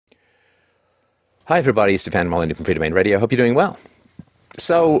Hi everybody, Stefan Molyneux from Freedomain Radio. Hope you're doing well.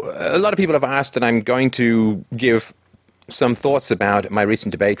 So, a lot of people have asked, and I'm going to give some thoughts about my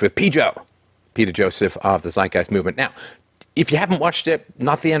recent debate with Peter Joseph of the Zeitgeist Movement. Now, if you haven't watched it,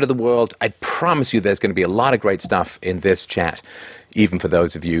 not the end of the world. I promise you there's going to be a lot of great stuff in this chat, even for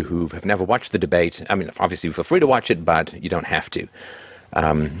those of you who have never watched the debate. I mean, obviously feel free to watch it, but you don't have to.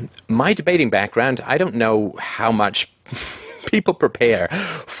 My debating background, I don't know how much people prepare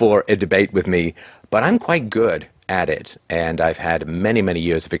for a debate with me, but I'm quite good at it, and I've had many, many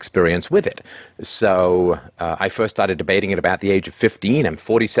years of experience with it. So I first started debating at about the age of 15. I'm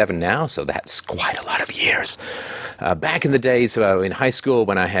 47 now, so that's quite a lot of years. Back in the days in high school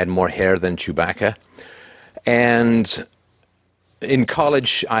when I had more hair than Chewbacca. And in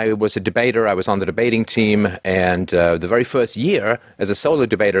college, I was a debater. I was on the debating team, and the very first year, as a solo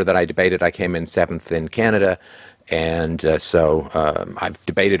debater that I debated, I came in 7th in Canada. And so I've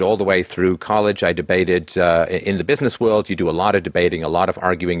debated all the way through college. I debated in the business world. You do a lot of debating, a lot of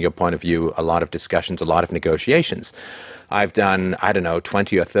arguing your point of view, a lot of discussions, a lot of negotiations. I've done,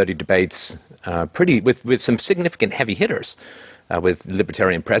 20 or 30 debates with some significant heavy hitters. With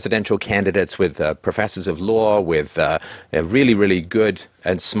libertarian presidential candidates, with professors of law, with really, really good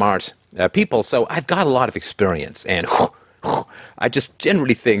and smart people. So I've got a lot of experience. And I just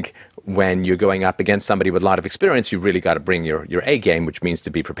generally think when you're going up against somebody with a lot of experience, you've really got to bring your A game, which means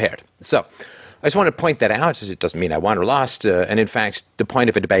to be prepared. So I just want to point that out. It doesn't mean I won or lost. And in fact, the point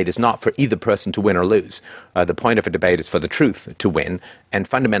of a debate is not for either person to win or lose. The point of a debate is for the truth to win. And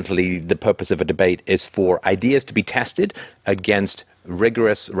fundamentally, the purpose of a debate is for ideas to be tested against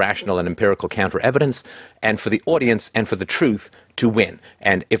rigorous, rational, and empirical counter-evidence, and for the audience and for the truth to win.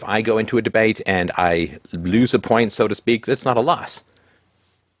 And if I go into a debate and I lose a point, so to speak, that's not a loss.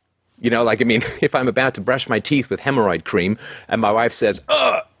 You know, if I'm about to brush my teeth with hemorrhoid cream and my wife says,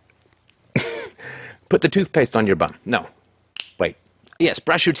 "Ugh, put the toothpaste on your bum." No, wait. Yes,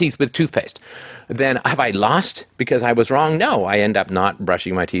 brush your teeth with toothpaste. Then have I lost because I was wrong? No, I end up not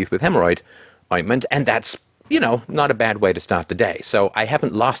brushing my teeth with hemorrhoid ointment, and that's, not a bad way to start the day. So I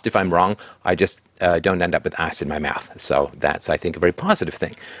haven't lost if I'm wrong. I just don't end up with acid in my mouth. So that's, I think, a very positive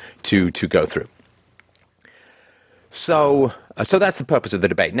thing to go through. So that's the purpose of the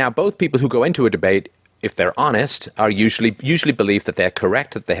debate. Now, both people who go into a debate, if they're honest, are usually believe that they're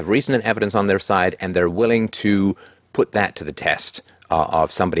correct, that they have reason and evidence on their side, and they're willing to put that to the test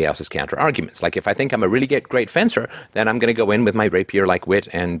of somebody else's counter-arguments. Like if I think I'm a really great fencer, then I'm going to go in with my rapier-like wit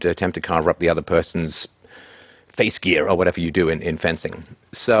and attempt to carve up the other person's face gear or whatever you do in fencing.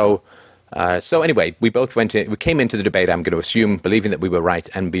 So anyway, we came into the debate, I'm going to assume, believing that we were right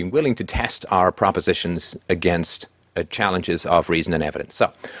and being willing to test our propositions against challenges of reason and evidence.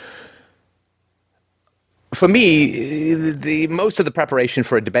 So, for me, most of the preparation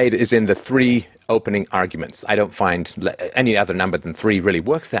for a debate is in the 3 opening arguments. I don't find any other number than 3 really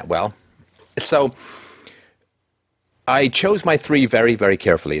works that well. So, I chose my 3 very, very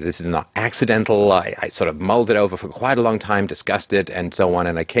carefully. This is not accidental. I sort of mulled it over for quite a long time, discussed it, and so on,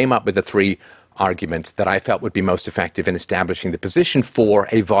 and I came up with the 3 arguments that I felt would be most effective in establishing the position for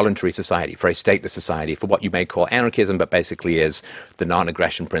a voluntary society, for a stateless society, for what you may call anarchism, but basically is the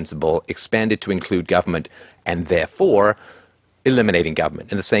non-aggression principle expanded to include government and therefore eliminating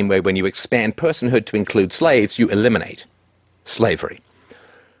government. In the same way, when you expand personhood to include slaves, you eliminate slavery.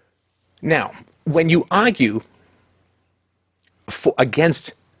 Now, when you argue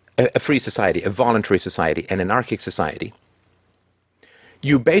against a free society, a voluntary society, an anarchic society,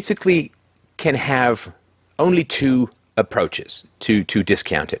 you basically can have only 2 approaches to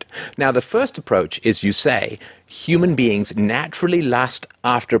discount it. Now, the first approach is you say human beings naturally lust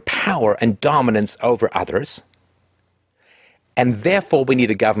after power and dominance over others, and therefore we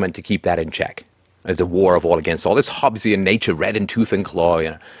need a government to keep that in check. There's a war of all against all. This Hobbesian nature, red in tooth and claw,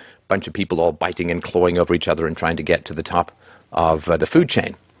 a bunch of people all biting and clawing over each other and trying to get to the top of the food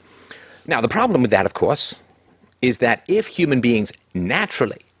chain. Now, the problem with that, of course, is that if human beings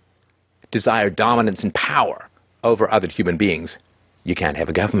naturally desire dominance and power over other human beings, you can't have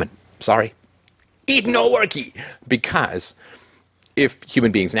a government. Sorry. It no worky. Because if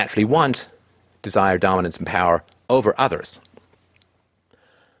human beings naturally desire dominance and power over others,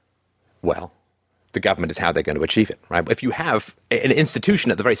 well, the government is how they're going to achieve it, right? If you have an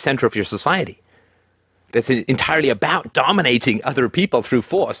institution at the very center of your society that's entirely about dominating other people through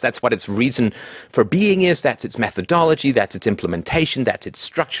force. That's what its reason for being is. That's its methodology. That's its implementation. That's its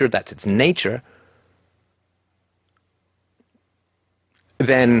structure. That's its nature.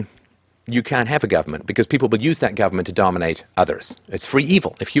 Then you can't have a government because people will use that government to dominate others. It's free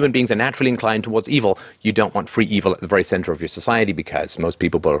evil. If human beings are naturally inclined towards evil, you don't want free evil at the very center of your society because most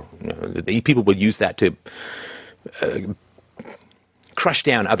people will, people will use that to crush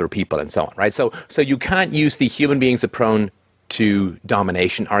down other people and so on, right? So you can't use the human beings are prone to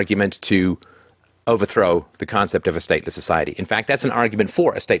domination argument to overthrow the concept of a stateless society. In fact, that's an argument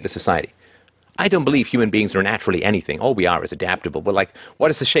for a stateless society. I don't believe human beings are naturally anything. All we are is adaptable. But like,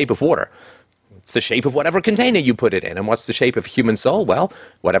 what is the shape of water? It's the shape of whatever container you put it in. And what's the shape of human soul? Well,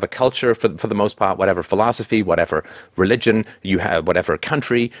 whatever culture, for the most part, whatever philosophy, whatever religion you have, whatever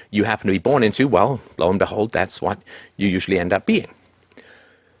country you happen to be born into, well, lo and behold, that's what you usually end up being.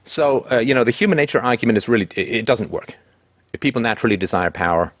 So, the human nature argument is really, it doesn't work. If people naturally desire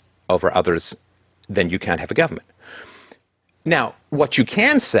power over others, then you can't have a government. Now, what you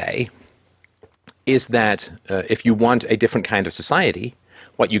can say is that if you want a different kind of society,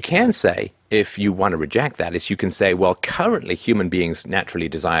 what you can say, if you want to reject that, is you can say, well, currently human beings naturally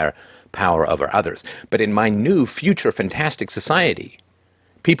desire power over others. But in my new future fantastic society,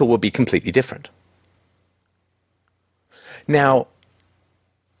 people will be completely different. Now,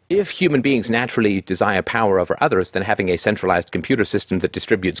 if human beings naturally desire power over others, then having a centralized computer system that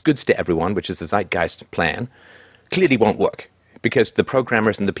distributes goods to everyone, which is the Zeitgeist plan, clearly won't work. Because the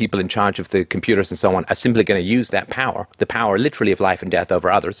programmers and the people in charge of the computers and so on are simply going to use that power, the power literally of life and death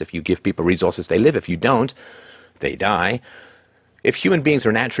over others. If you give people resources, they live. If you don't, they die. If human beings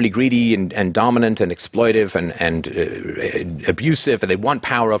are naturally greedy and dominant and exploitive and abusive and they want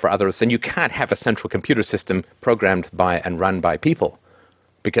power over others, then you can't have a central computer system programmed by and run by people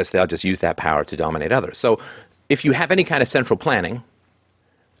because they'll just use that power to dominate others. So if you have any kind of central planning,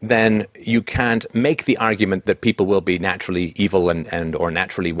 then you can't make the argument that people will be naturally evil and or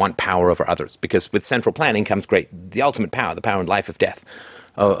naturally want power over others. Because with central planning comes the ultimate power, the power and life of death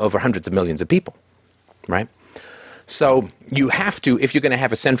over hundreds of millions of people, right? So you have to, if you're going to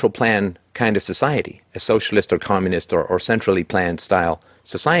have a central plan kind of society, a socialist or communist or centrally planned style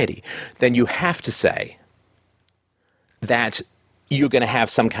society, then you have to say that you're going to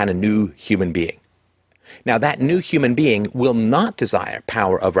have some kind of new human being. Now, that new human being will not desire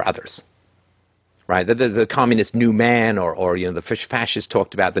power over others, right? The communist new man, or the fascists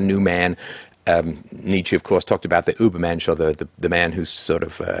talked about the new man. Nietzsche, of course, talked about the Übermensch, or the man who sort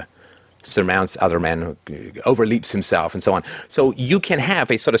of surmounts other men, overleaps himself, and so on. So you can have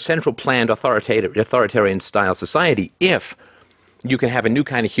a sort of central planned authoritarian style society if you can have a new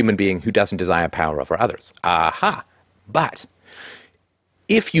kind of human being who doesn't desire power over others. Aha! But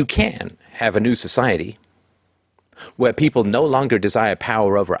if you can have a new society where people no longer desire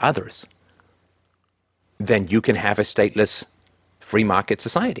power over others, then you can have a stateless free market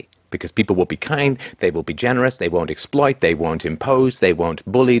society because people will be kind, they will be generous, they won't exploit, they won't impose, they won't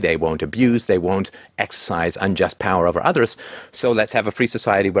bully, they won't abuse, they won't exercise unjust power over others. So let's have a free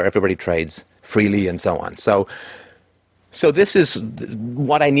society where everybody trades freely and so on. So this is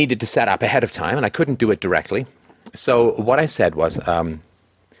what I needed to set up ahead of time, and I couldn't do it directly. So what I said was,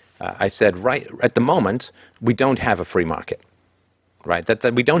 I said, right at the moment, we don't have a free market, right?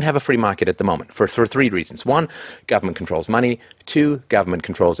 That we don't have a free market at the moment for three reasons. One, government controls money. Two, government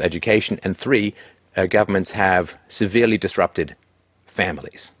controls education. And three, governments have severely disrupted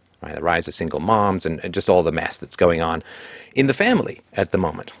families, right? The rise of single moms and just all the mess that's going on in the family at the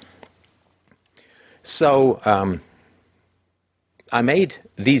moment. So I made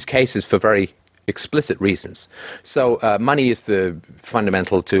these cases for very explicit reasons. So money is the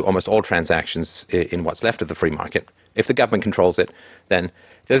fundamental to almost all transactions in what's left of the free market. If the government controls it, then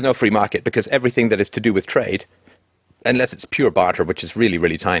there's no free market because everything that is to do with trade, unless it's pure barter, which is really,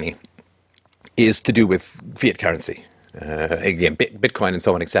 really tiny, is to do with fiat currency. Again, Bitcoin and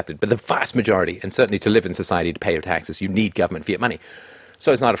so on accepted. But the vast majority, and certainly to live in society, to pay your taxes, you need government fiat money.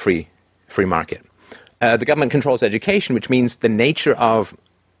 So it's not a free market. The government controls education, which means the nature of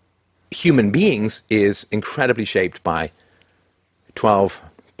human beings is incredibly shaped by 12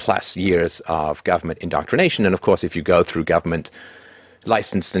 plus years of government indoctrination. And of course, if you go through government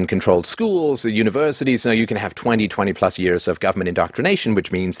licensed and controlled schools, universities, you can have 20 plus years of government indoctrination,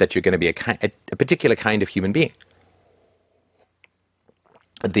 which means that you're going to be a particular kind of human being.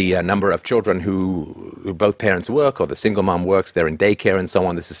 The number of children who both parents work or the single mom works, they're in daycare and so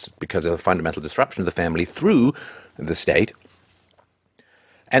on. This is because of the fundamental disruption of the family through the state.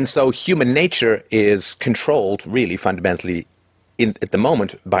 And so human nature is controlled really fundamentally at the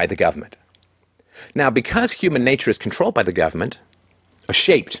moment by the government. Now, because human nature is controlled by the government, or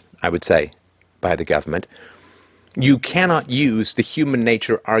shaped, I would say, by the government, you cannot use the human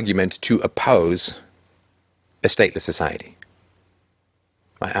nature argument to oppose a stateless society.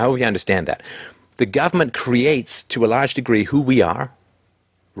 I hope you understand that. The government creates, to a large degree, who we are,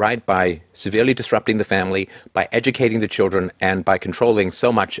 right, by severely disrupting the family, by educating the children, and by controlling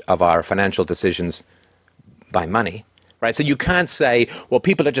so much of our financial decisions by money. Right? So you can't say, well,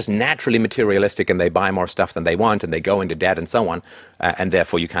 people are just naturally materialistic and they buy more stuff than they want and they go into debt and so on, and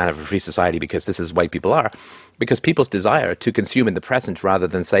therefore you can't have a free society because this is the way people are. Because people's desire to consume in the present rather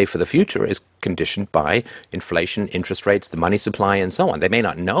than save for the future is conditioned by inflation, interest rates, the money supply, and so on. They may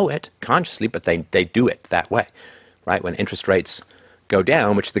not know it consciously, but they do it that way. Right? When interest rates go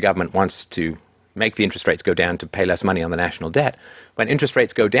down, which the government wants to make the interest rates go down to pay less money on the national debt. When interest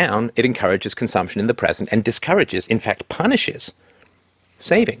rates go down, it encourages consumption in the present and discourages, in fact, punishes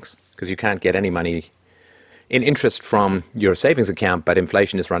savings, because you can't get any money in interest from your savings account, but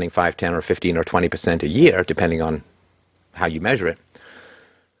inflation is running 5, 10, or 15, or 20% a year, depending on how you measure it.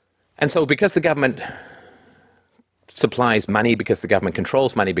 And so because the government supplies money, because the government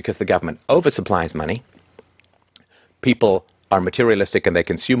controls money, because the government oversupplies money, people are materialistic and they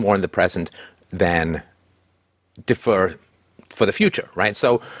consume more in the present than defer for the future, right?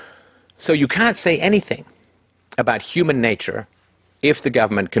 So you can't say anything about human nature if the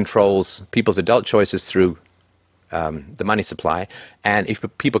government controls people's adult choices through the money supply, and if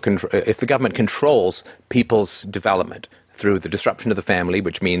the government controls people's development through the disruption of the family,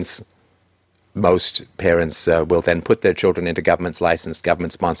 which means most parents will then put their children into government-licensed,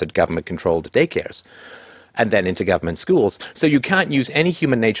 government-sponsored, government-controlled daycares, and then into government schools. So you can't use any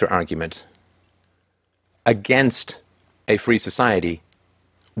human nature argument against a free society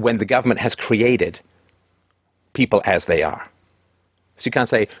when the government has created people as they are. So you can't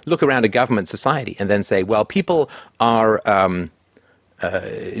say, look around a government society and then say, well, people are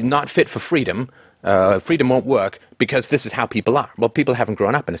not fit for freedom. Freedom won't work because this is how people are. Well, people haven't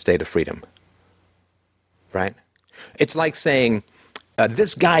grown up in a state of freedom, right? It's like saying,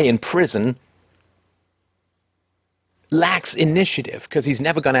 this guy in prison lacks initiative because he's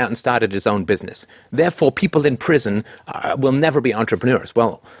never gone out and started his own business. Therefore, people in prison will never be entrepreneurs.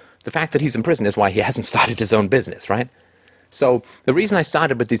 Well, the fact that he's in prison is why he hasn't started his own business, right? So the reason I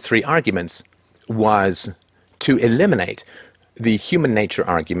started with these three arguments was to eliminate the human nature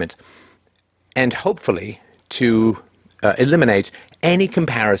argument and hopefully to eliminate any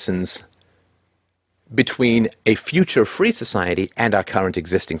comparisons between a future free society and our current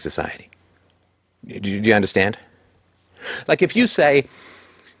existing society. Do you understand? Like if you say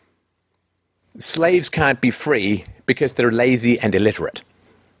slaves can't be free because they're lazy and illiterate,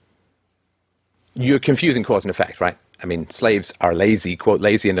 you're confusing cause and effect, right? I mean, slaves are lazy, quote,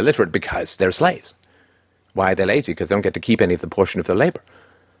 lazy and illiterate because they're slaves. Why are they lazy? Because they don't get to keep any of the portion of their labor.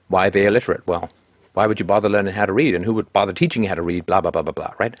 Why are they illiterate? Well, why would you bother learning how to read? And who would bother teaching you how to read? Blah, blah, blah, blah,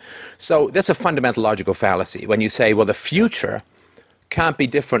 blah, right? So that's a fundamental logical fallacy. When you say, well, the future can't be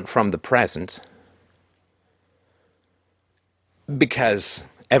different from the present because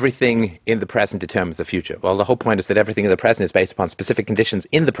everything in the present determines the future. Well, the whole point is that everything in the present is based upon specific conditions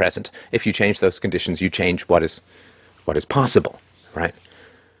in the present. If you change those conditions, you change what is possible, right?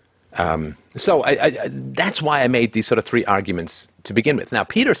 So that's why I made these sort of three arguments to begin with. Now,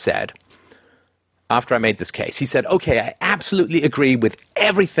 Peter said, after I made this case, he said, okay, I absolutely agree with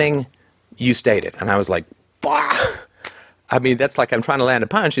everything you stated. And I was like, bah! I mean, that's like I'm trying to land a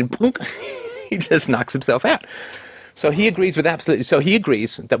punch and boom, he just knocks himself out. So he agrees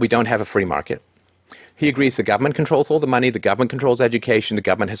that we don't have a free market. He agrees the government controls all the money, the government controls education, the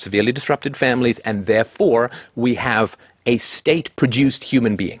government has severely disrupted families, and therefore we have a state-produced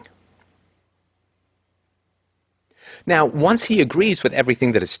human being. Now, once he agrees with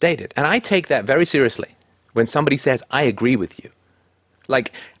everything that is stated, and I take that very seriously when somebody says, I agree with you.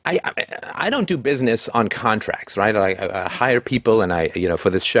 Like, I don't do business on contracts, right? I hire people and for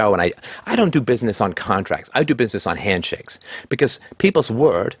this show, and I don't do business on contracts. I do business on handshakes because people's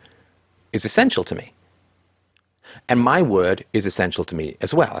word is essential to me. And my word is essential to me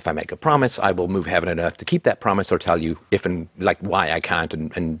as well. If I make a promise, I will move heaven and earth to keep that promise or tell you if and like why I can't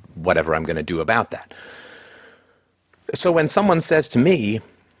and whatever I'm going to do about that. So when someone says to me,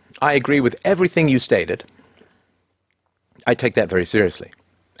 I agree with everything you stated, I take that very seriously.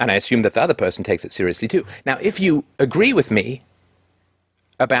 And I assume that the other person takes it seriously too. Now, if you agree with me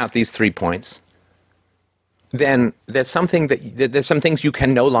about these 3 points, then there's some things you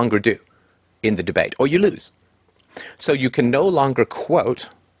can no longer do in the debate, or you lose. So you can no longer quote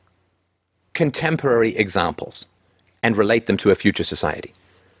contemporary examples and relate them to a future society.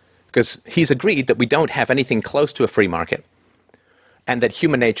 Because he's agreed that we don't have anything close to a free market and that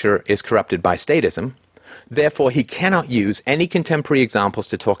human nature is corrupted by statism. Therefore, he cannot use any contemporary examples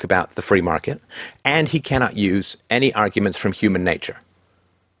to talk about the free market, and he cannot use any arguments from human nature.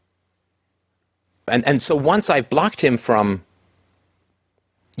 And so once I've blocked him from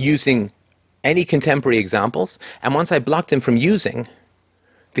using any contemporary examples, and once I blocked him from using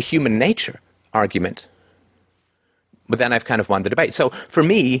the human nature argument, but then I've kind of won the debate. So for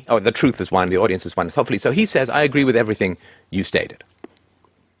me, the truth is won, the audience is won, hopefully. So he says, I agree with everything you stated.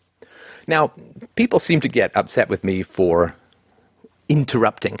 Now, people seem to get upset with me for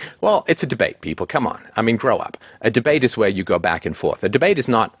interrupting. Well, it's a debate, people. Come on. I mean, grow up. A debate is where you go back and forth. A debate is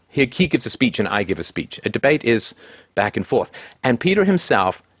not, he gives a speech and I give a speech. A debate is back and forth. And Peter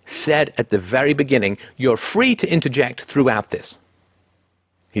himself said at the very beginning, you're free to interject throughout this.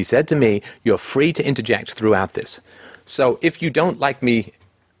 He said to me, you're free to interject throughout this. So if you don't like me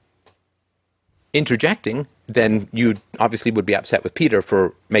interjecting, then you obviously would be upset with Peter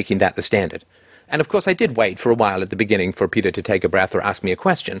for making that the standard. And of course, I did wait for a while at the beginning for Peter to take a breath or ask me a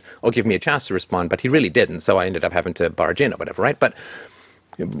question or give me a chance to respond, but he really didn't, so I ended up having to barge in or whatever, right? But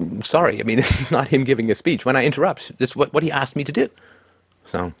sorry, I mean, this is not him giving a speech. When I interrupt, this is what he asked me to do.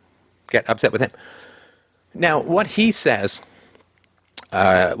 So get upset with him. Now, what he says,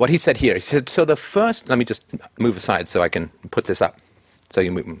 what he said here, he said, so the first, let me just move aside so I can put this up. So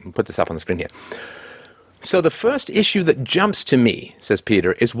you put this up on the screen here. So the first issue that jumps to me, says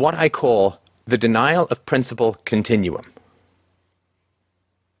Peter, is what I call the denial of principle continuum.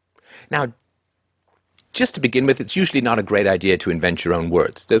 Now, just to begin with, it's usually not a great idea to invent your own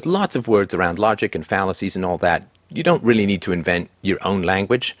words. There's lots of words around logic and fallacies and all that. You don't really need to invent your own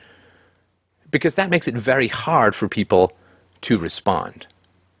language, because that makes it very hard for people to respond.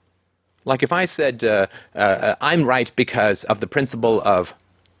 Like if I said, I'm right because of the principle of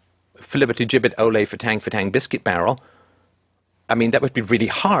flibbity gibbet ole fatang biscuit barrel, I mean, that would be really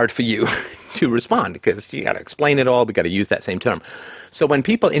hard for you to respond, because you got to explain it all, we got to use that same term. So when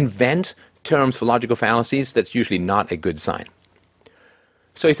people invent terms for logical fallacies, that's usually not a good sign.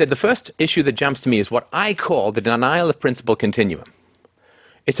 So he said, the first issue that jumps to me is what I call the denial of principle continuum.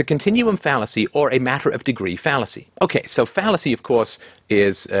 It's a continuum fallacy or a matter of degree fallacy. Okay, so fallacy, of course,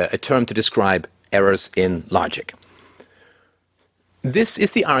 is a term to describe errors in logic. This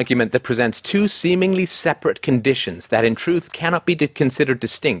is the argument that presents two seemingly separate conditions that in truth cannot be considered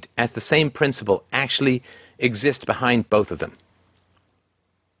distinct, as the same principle actually exists behind both of them.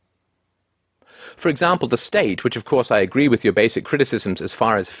 For example, the state, which of course I agree with your basic criticisms as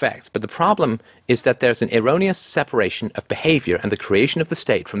far as effects, but the problem is that there's an erroneous separation of behavior and the creation of the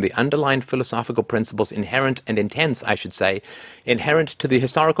state from the underlying philosophical principles inherent and intense, I should say, inherent to the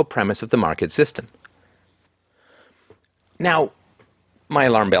historical premise of the market system. Now, my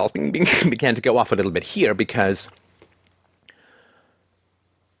alarm bells began to go off a little bit here, because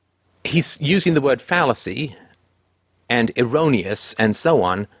he's using the word fallacy and erroneous and so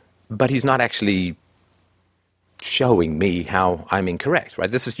on, but he's not actually showing me how I'm incorrect,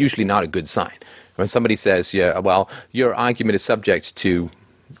 right? This is usually not a good sign. When somebody says, yeah, well, your argument is subject to,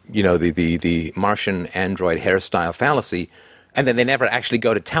 you know, the Martian android hairstyle fallacy, and then they never actually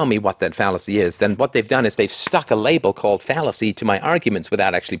go to tell me what that fallacy is, then what they've done is they've stuck a label called fallacy to my arguments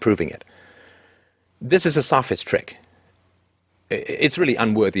without actually proving it. This is a sophist trick. It's really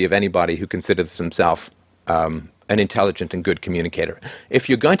unworthy of anybody who considers himself an intelligent and good communicator. If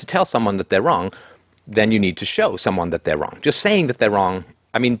you're going to tell someone that they're wrong, then you need to show someone that they're wrong. Just saying that they're wrong,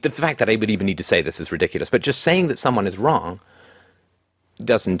 I mean, the fact that I would even need to say this is ridiculous, but just saying that someone is wrong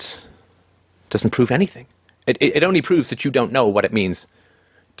doesn't prove anything. It only proves that you don't know what it means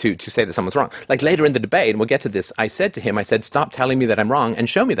to say that someone's wrong. Like later in the debate, and we'll get to this, I said to him, I said, stop telling me that I'm wrong and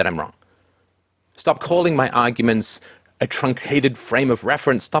show me that I'm wrong. Stop calling my arguments a truncated frame of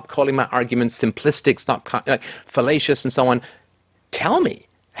reference. Stop calling my arguments simplistic, stop fallacious and so on. Tell me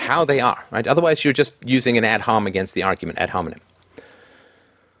how they are, right? Otherwise, you're just using an ad hom against the argument, ad hominem.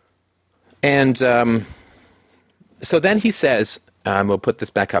 And so then he says, we'll put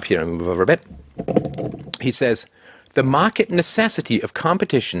this back up here and move over a bit. He says, the market necessity of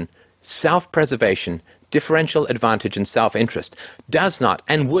competition, self-preservation, differential advantage, and self-interest does not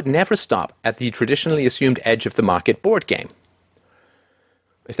and would never stop at the traditionally assumed edge of the market board game.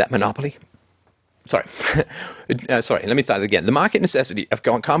 Is that monopoly? Sorry. Sorry, let me start again. The market necessity of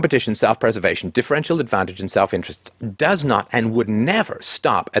competition, self-preservation, differential advantage, and self-interest does not and would never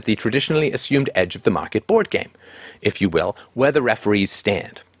stop at the traditionally assumed edge of the market board game, if you will, where the referees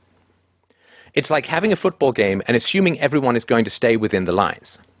stand. It's like having a football game and assuming everyone is going to stay within the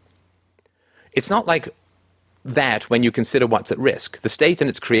lines. It's not like that when you consider what's at risk. The state and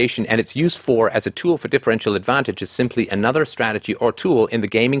its creation and its use for as a tool for differential advantage is simply another strategy or tool in the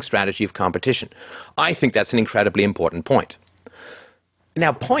gaming strategy of competition. I think that's an incredibly important point.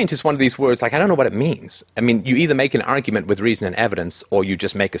 Now, point is one of these words, like, I don't know what it means. I mean, you either make an argument with reason and evidence, or you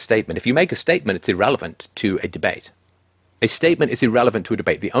just make a statement. If you make a statement, it's irrelevant to a debate. A statement is irrelevant to a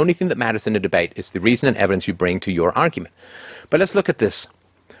debate. The only thing that matters in a debate is the reason and evidence you bring to your argument. But let's look at this.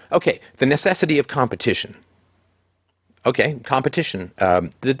 Okay, the necessity of competition. Okay, competition.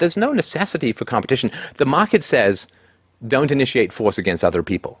 There's no necessity for competition. The market says, don't initiate force against other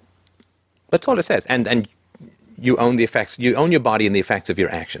people. That's all it says. And you own the effects. You own your body and the effects of your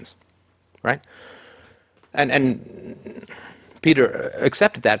actions, right? And Peter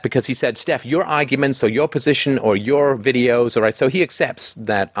accepted that because he said, Steph, your arguments or your position or your videos, all right, so he accepts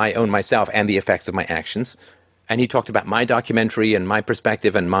that I own myself and the effects of my actions. And he talked about my documentary and my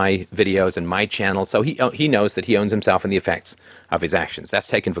perspective and my videos and my channel. So he knows that he owns himself and the effects of his actions. That's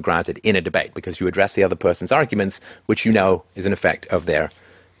taken for granted in a debate because you address the other person's arguments, which you know is an effect of their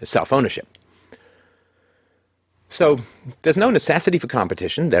self-ownership. So there's no necessity for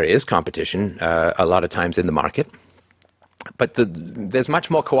competition. There is competition a lot of times in the market. But there's much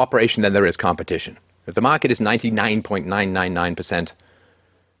more cooperation than there is competition. The market is 99.999%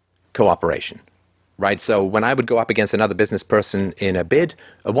 cooperation. Right, so when I would go up against another business person in a bid,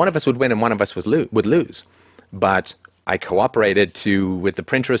 one of us would win and one of us would lose. But I cooperated with the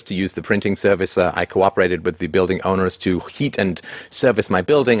printers to use the printing service. I cooperated with the building owners to heat and service my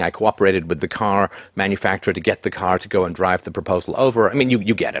building. I cooperated with the car manufacturer to get the car to go and drive the proposal over. I mean,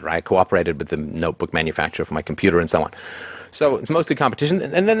 you get it, right? I cooperated with the notebook manufacturer for my computer and so on. So it's mostly competition.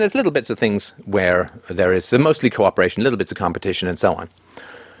 And then there's little bits of things where there is mostly cooperation, little bits of competition and so on.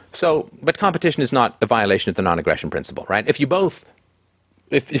 So, but competition is not a violation of the non-aggression principle, right? If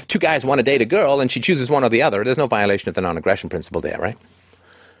two guys want to date a girl and she chooses one or the other, there's no violation of the non-aggression principle there, right?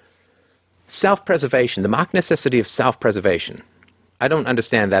 Self-preservation, the marked necessity of self-preservation. I don't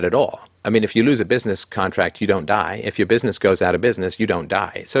understand that at all. I mean, if you lose a business contract, you don't die. If your business goes out of business, you don't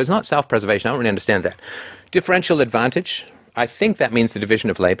die. So it's not self-preservation. I don't really understand that. Differential advantage, I think that means the division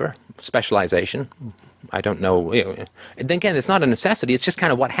of labor, specialization. I don't know. And again, it's not a necessity. It's just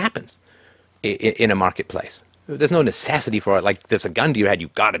kind of what happens in a marketplace. There's no necessity for it. Like there's a gun to your head,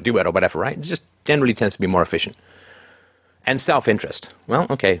 you've got to do it or whatever, right? It just generally tends to be more efficient. And self-interest. Well,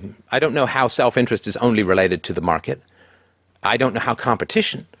 okay, I don't know how self-interest is only related to the market. I don't know how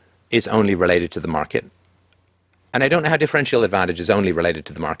competition is only related to the market. And I don't know how differential advantage is only related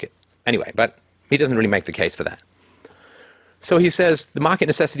to the market. Anyway, but he doesn't really make the case for that. So he says the market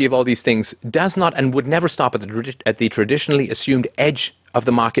necessity of all these things does not and would never stop at the traditionally assumed edge of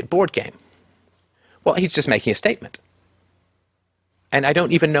the market board game. Well, he's just making a statement. And I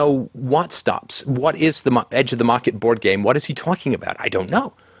don't even know what stops. What is the edge of the market board game? What is he talking about? I don't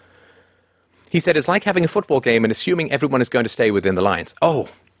know. He said it's like having a football game and assuming everyone is going to stay within the lines. Oh,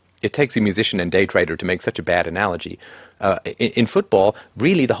 it takes a musician and day trader to make such a bad analogy. In football,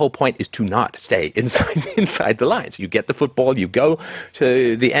 really the whole point is to not stay inside the lines. You get the football, you go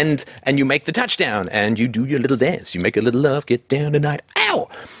to the end, and you make the touchdown, and you do your little dance. You make a little love, get down tonight. Ow!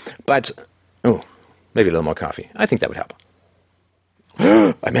 But, maybe a little more coffee. I think that would help.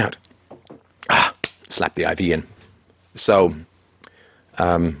 I'm out. Slap the IV in. So,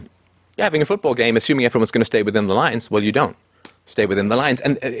 having a football game, assuming everyone's going to stay within the lines, well, you don't. Stay within the lines.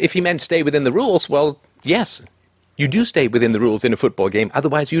 And if he meant stay within the rules, well, yes, you do stay within the rules in a football game.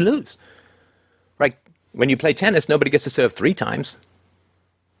 Otherwise, you lose. Right? When you play tennis, nobody gets to serve 3 times.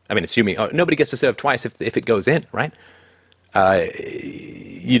 I mean, assuming nobody gets to serve twice if it goes in, right?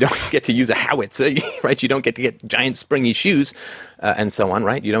 You don't get to use a howitzer, right? You don't get to get giant springy shoes and so on,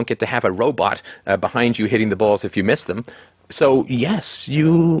 right? You don't get to have a robot behind you hitting the balls if you miss them. So, yes,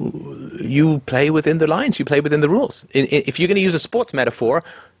 you play within the lines. You play within the rules. If you're going to use a sports metaphor,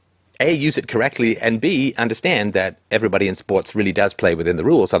 A, use it correctly, and B, understand that everybody in sports really does play within the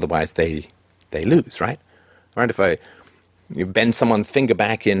rules. Otherwise, they lose, right? Right? If you bend someone's finger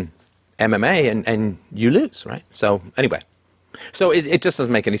back in MMA and you lose, right? So, anyway. So, it just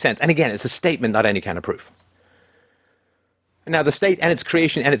doesn't make any sense. And again, it's a statement, not any kind of proof. Now, the state and its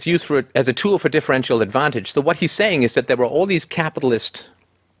creation and its use as a tool for differential advantage. So what he's saying is that there were all these capitalist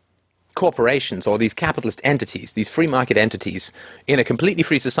corporations or these capitalist entities, these free market entities in a completely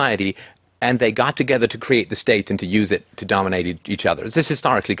free society, and they got together to create the state and to use it to dominate each other. This is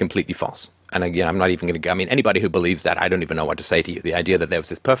historically completely false. And again, I'm not even going to go. I mean, anybody who believes that, I don't even know what to say to you. The idea that there was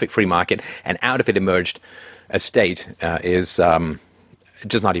this perfect free market and out of it emerged a state is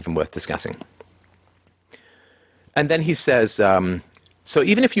just not even worth discussing. And then he says, so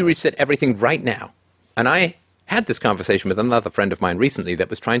even if you reset everything right now, and I had this conversation with another friend of mine recently that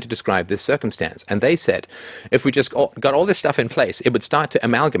was trying to describe this circumstance, and they said, if we just got all this stuff in place, it would start to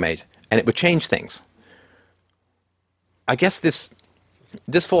amalgamate, and it would change things. I guess this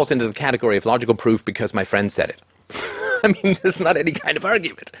this falls into the category of logical proof because my friend said it. I mean, there's not any kind of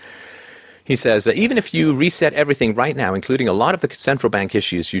argument. He says, even if you reset everything right now, including a lot of the central bank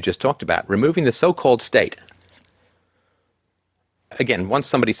issues you just talked about, removing the so-called state. Again, once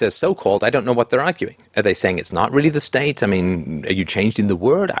somebody says so-called, I don't know what they're arguing. Are they saying it's not really the state? I mean, are you changing the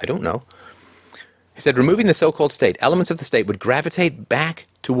word? I don't know. He said, removing the so-called state, elements of the state would gravitate back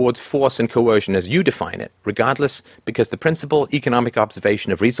towards force and coercion as you define it, regardless, because the principal economic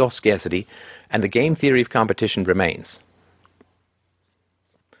observation of resource scarcity and the game theory of competition remains.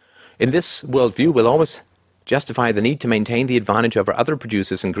 In this worldview, we'll always justify the need to maintain the advantage over other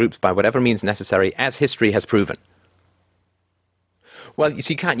producers and groups by whatever means necessary, as history has proven. Well, you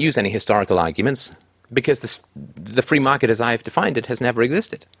see, you can't use any historical arguments because the free market as I've defined it has never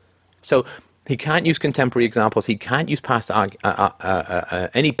existed. So he can't use contemporary examples. He can't use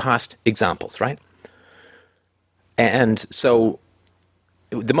any past examples, right? And so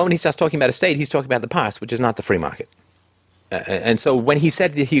the moment he starts talking about a state, he's talking about the past, which is not the free market. And so when he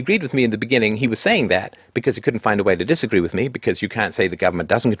said that he agreed with me in the beginning, he was saying that because he couldn't find a way to disagree with me, because you can't say the government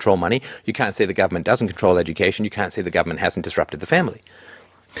doesn't control money, you can't say the government doesn't control education, you can't say the government hasn't disrupted the family.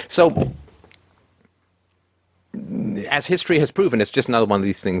 So, as history has proven, it's just another one of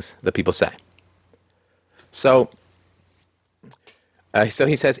these things that people say. So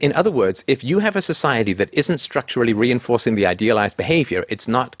he says, in other words, if you have a society that isn't structurally reinforcing the idealized behavior, it's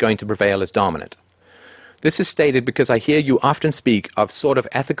not going to prevail as dominant. This is stated because I hear you often speak of sort of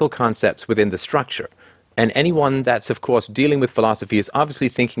ethical concepts within the structure, and anyone that's, of course, dealing with philosophy is obviously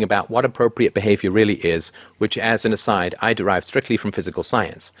thinking about what appropriate behavior really is, which, as an aside, I derive strictly from physical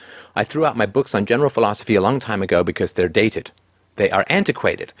science. I threw out my books on general philosophy a long time ago because they're dated. They are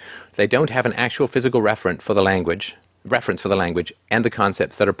antiquated. They don't have an actual physical reference for the language and the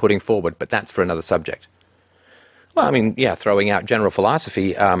concepts that are putting forward, but that's for another subject. Well, I mean, yeah, throwing out general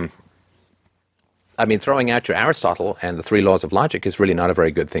philosophy... throwing out your Aristotle and the three laws of logic is really not a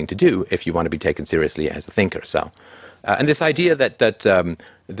very good thing to do if you want to be taken seriously as a thinker. So, and this idea that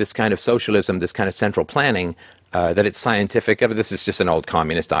this kind of socialism, this kind of central planning, that it's scientific, this is just an old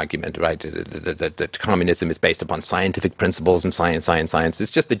communist argument, right? That communism is based upon scientific principles and science. It's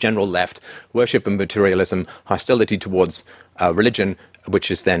just the general left, worship of materialism, hostility towards religion,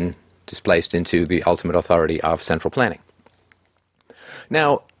 which is then displaced into the ultimate authority of central planning.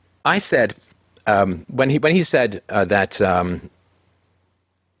 Now, I said... when he said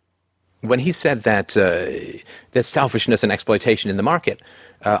that there's selfishness and exploitation in the market,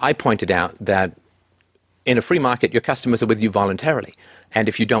 I pointed out that in a free market, your customers are with you voluntarily, and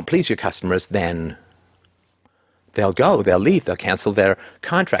if you don't please your customers, then they'll go, they'll leave, they'll cancel their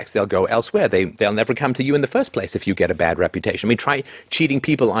contracts, they'll go elsewhere. They'll never come to you in the first place if you get a bad reputation. I mean, try cheating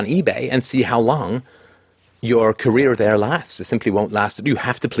people on eBay and see how long your career there lasts. It simply won't last. You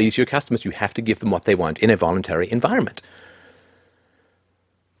have to please your customers. You have to give them what they want in a voluntary environment.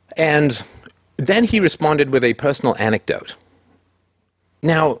 And then he responded with a personal anecdote.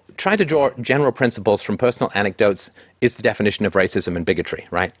 Now, trying to draw general principles from personal anecdotes is the definition of racism and bigotry,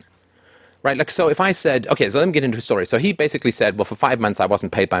 right? Right, like, so if I said, okay, so let me get into a story. So he basically said, well, for 5 months I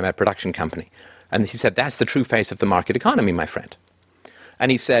wasn't paid by my production company. And he said, that's the true face of the market economy, my friend. And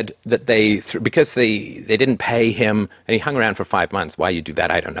he said that because they didn't pay him, and he hung around for 5 months. Why you do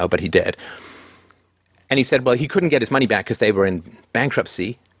that, I don't know, but he did. And he said, well, he couldn't get his money back because they were in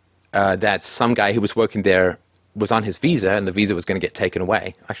bankruptcy, that some guy who was working there was on his visa, and the visa was going to get taken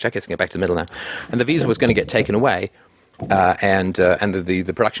away. Actually, I guess I can get back to the middle now. And the visa was going to get taken away, and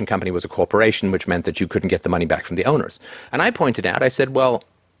the production company was a corporation, which meant that you couldn't get the money back from the owners. And I pointed out, I said, well,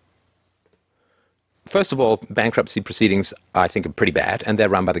 first of all, bankruptcy proceedings, I think, are pretty bad, and they're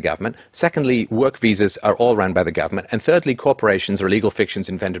run by the government. Secondly, work visas are all run by the government. And thirdly, corporations are legal fictions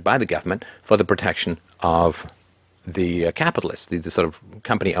invented by the government for the protection of the capitalists, the sort of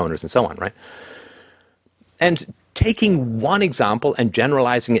company owners and so on, right? And taking one example and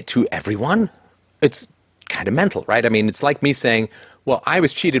generalizing it to everyone, it's kind of mental, right? I mean, it's like me saying, well, I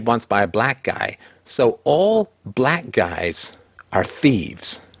was cheated once by a black guy, so all black guys are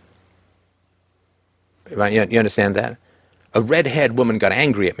thieves. Right? You understand that? A redhead woman got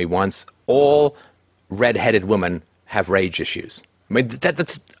angry at me once. All redheaded women have rage issues. I mean,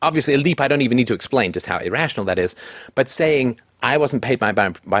 that's obviously a leap. I don't even need to explain just how irrational that is. But saying I wasn't paid by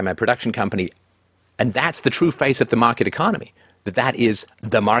my production company, and that's the true face of the market economy, that is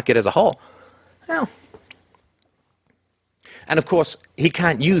the market as a whole. Well, and of course, he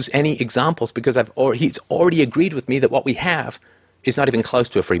can't use any examples because he's already agreed with me that what we have is not even close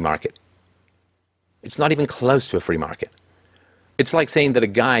to a free market. It's not even close to a free market. It's like saying that a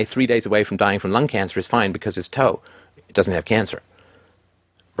guy 3 days away from dying from lung cancer is fine because his toe doesn't have cancer.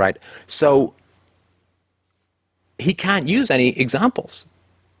 right? So he can't use any examples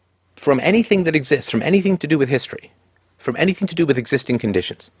from anything that exists, from anything to do with history, from anything to do with existing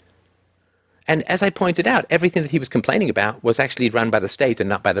conditions. And as I pointed out, everything that he was complaining about was actually run by the state and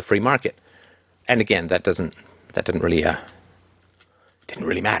not by the free market. And again, that didn't really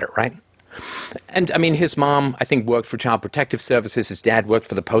matter, right? And I mean, his mom, I think, worked for Child Protective Services. His dad worked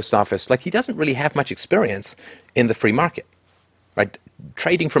for the post office. Like, he doesn't really have much experience in the free market, right?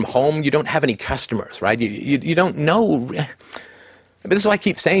 Trading from home, you don't have any customers, right? You don't know. But this is what I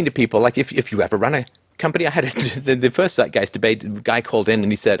keep saying to people. Like, if you ever run a company, I had the first Zeitgeist debate, the guy called in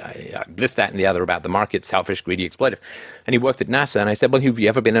and he said, this, that, and the other about the market, selfish, greedy, exploitive. And he worked at NASA. And I said, well, have you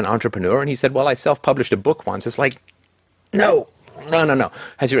ever been an entrepreneur? And he said, well, I self-published a book once. It's like, no.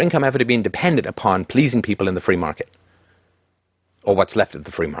 Has your income ever been dependent upon pleasing people in the free market? Or what's left of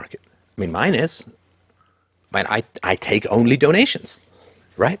the free market? I mean, mine is. I take only donations,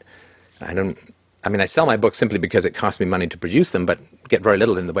 right? I sell my books simply because it costs me money to produce them, but get very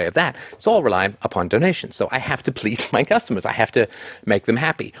little in the way of that. It's all relying upon donations. So I have to please my customers. I have to make them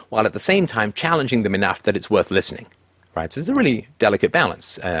happy, while at the same time challenging them enough that it's worth listening, right? So it's a really delicate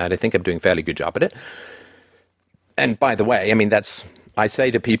balance, and I think I'm doing a fairly good job at it. And by the way, I mean, I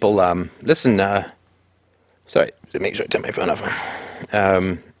say to people, listen, sorry, make sure I turn my phone off.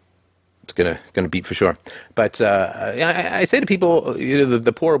 It's gonna beep for sure. But I say to people,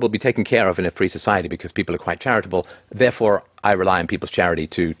 the poor will be taken care of in a free society because people are quite charitable. Therefore, I rely on people's charity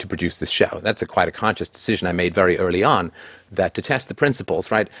to produce this show. That's quite a conscious decision I made very early on, that to test the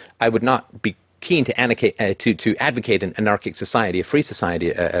principles, right, I would not be keen to advocate an anarchic society, a free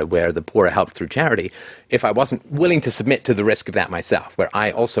society where the poor are helped through charity, if I wasn't willing to submit to the risk of that myself, where I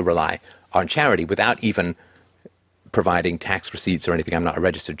also rely on charity without even providing tax receipts or anything. I'm not a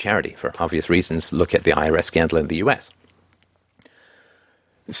registered charity for obvious reasons. Look at the IRS scandal in the US.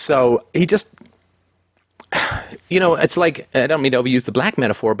 So he just, it's like, I don't mean to overuse the black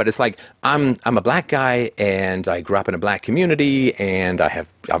metaphor, but it's like, I'm a black guy and I grew up in a black community and I have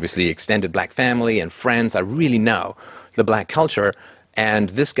obviously extended black family and friends. I really know the black culture. And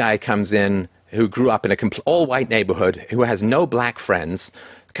this guy comes in who grew up in a all-white neighborhood, who has no black friends,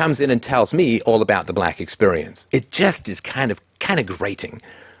 comes in and tells me all about the black experience. It just is kind of grating.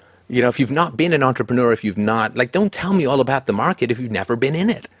 If you've not been an entrepreneur, if you've not, don't tell me all about the market if you've never been in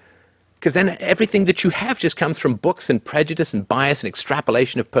it. Because then everything that you have just comes from books and prejudice and bias and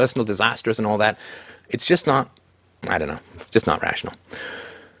extrapolation of personal disasters and all that. It's just not, just not rational.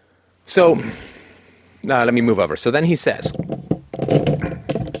 So, let me move over. So then he said,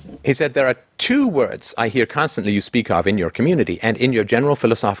 there are two words I hear constantly you speak of in your community and in your general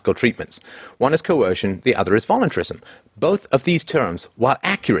philosophical treatments. One is coercion, the other is voluntarism. Both of these terms, while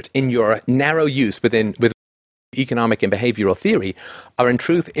accurate in your narrow use with economic and behavioral theory, are in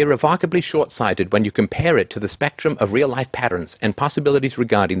truth irrevocably short-sighted when you compare it to the spectrum of real-life patterns and possibilities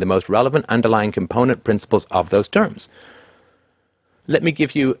regarding the most relevant underlying component principles of those terms. Let me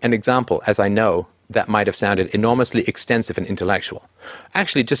give you an example, as I know that might have sounded enormously extensive and intellectual.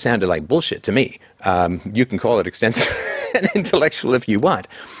 Actually, it just sounded like bullshit to me. You can call it extensive and intellectual if you want.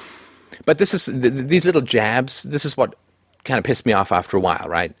 But these little jabs, this is what kind of pissed me off after a while,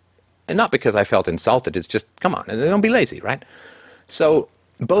 right? And not because I felt insulted, it's just, come on, and don't be lazy, right? So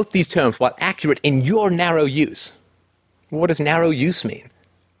both these terms, while accurate in your narrow use, what does narrow use mean?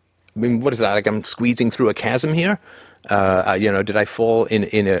 I mean, what is that, like I'm squeezing through a chasm here? Did I fall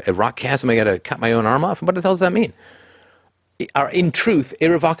in a rock chasm? I got to cut my own arm off? What the hell does that mean? Are in truth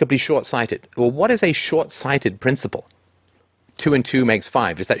irrevocably short-sighted. Well, what is a short-sighted principle? 2 and 2 makes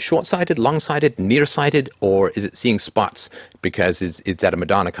 5. Is that short-sighted, long-sighted, nearsighted, or is it seeing spots because it's at a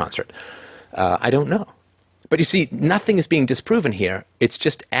Madonna concert? I don't know. But you see, nothing is being disproven here. It's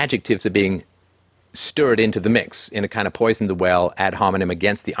just adjectives are being stirred into the mix in a kind of poison the well, ad hominem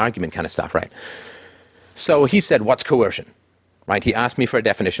against the argument kind of stuff, right? So he said, what's coercion? Right? He asked me for a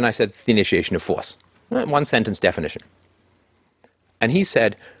definition. I said, it's the initiation of force. One sentence definition. And he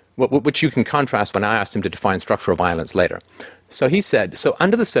said, which you can contrast when I asked him to define structural violence later. So he said, so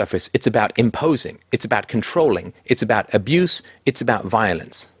under the surface, it's about imposing, it's about controlling, it's about abuse, it's about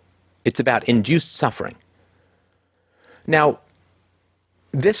violence, it's about induced suffering. Now,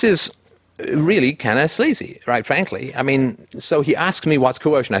 this is really kind of sleazy, right, frankly. I mean, so he asks me what's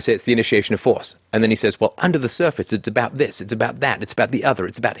coercion. I say it's the initiation of force. And then he says, well, under the surface, it's about this, it's about that, it's about the other,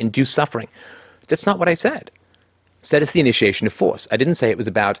 it's about induced suffering. That's not what I said. I said it's the initiation of force. I didn't say it was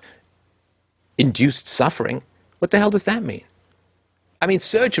about induced suffering. What the hell does that mean? I mean,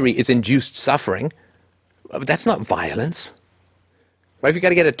 surgery is induced suffering, but that's not violence. Right? If you've got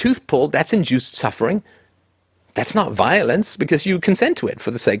to get a tooth pulled, that's induced suffering. That's not violence because you consent to it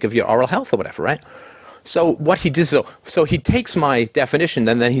for the sake of your oral health or whatever, right? So what he did, so he takes my definition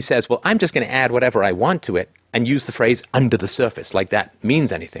and then he says, well, I'm just going to add whatever I want to it and use the phrase under the surface, like that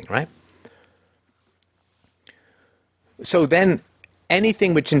means anything, right? So then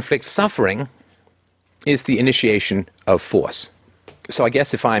anything which inflicts suffering is the initiation of force. So I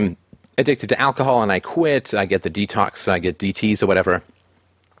guess if I'm addicted to alcohol and I quit, I get the detox, I get DTs or whatever,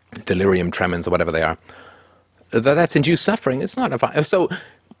 delirium tremens or whatever they are, that's induced suffering. It's not a so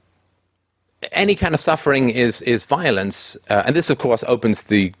any kind of suffering is violence, and this of course opens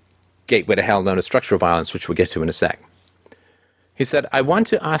the gateway to hell known as structural violence, which we'll get to in a sec. He said, I want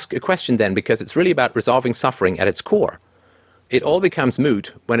to ask a question then, because it's really about resolving suffering at its core. It all becomes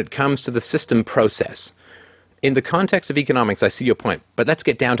moot when it comes to the system process. In the context of economics, I see your point, but let's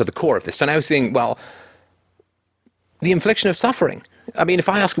get down to the core of this. And I was saying, well, the infliction of suffering. I mean, if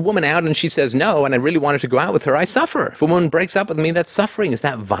I ask a woman out and she says no, and I really wanted to go out with her, I suffer. If a woman breaks up with me, that's suffering. Is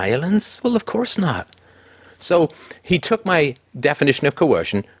that violence? Well, of course not. So he took my definition of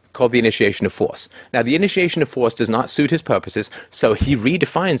coercion, called the initiation of force. Now, the initiation of force does not suit his purposes, so he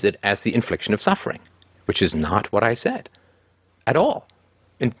redefines it as the infliction of suffering, which is not what I said at all.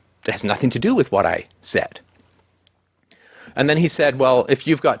 And it has nothing to do with what I said. And then he said, well, if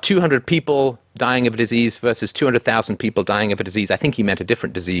you've got 200 people dying of a disease versus 200,000 people dying of a disease, I think he meant a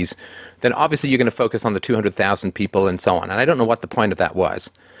different disease, then obviously you're going to focus on the 200,000 people and so on. And I don't know what the point of that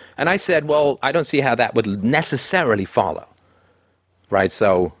was. And I said, well, I don't see how that would necessarily follow. Right?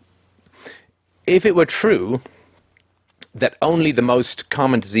 So if it were true that only the most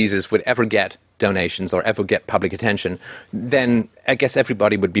common diseases would ever get donations or ever get public attention, then I guess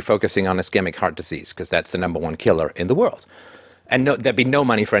everybody would be focusing on ischemic heart disease because that's the number one killer in the world. And there'd be no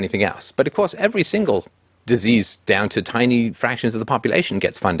money for anything else. But of course, every single disease down to tiny fractions of the population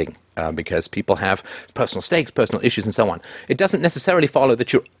gets funding because people have personal stakes, personal issues, and so on. It doesn't necessarily follow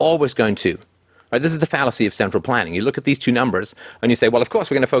that you're always going to. Right? This is the fallacy of central planning. You look at these two numbers and you say, well, of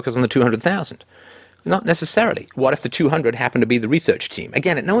course, we're going to focus on the 200,000. Not necessarily. What if the 200 happen to be the research team?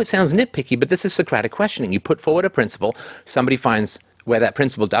 Again, I know it sounds nitpicky, but this is Socratic questioning. You put forward a principle, somebody finds where that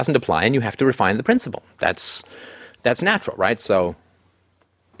principle doesn't apply, and you have to refine the principle. That's natural, right? So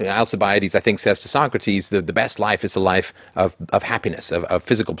Alcibiades, I think, says to Socrates, the best life is a life of happiness, of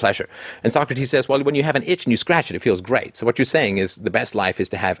physical pleasure. And Socrates says, well, when you have an itch and you scratch it, it feels great. So what you're saying is the best life is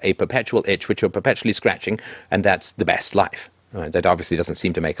to have a perpetual itch, which you're perpetually scratching, and that's the best life. Right? That obviously doesn't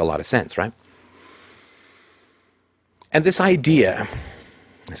seem to make a lot of sense, right? And this idea,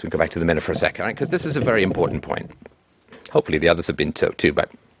 let's go back to the minute for a second, right? Because this is a very important point. Hopefully the others have been too, but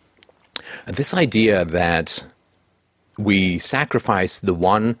this idea that we sacrifice the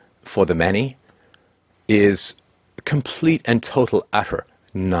one for the many is complete and total utter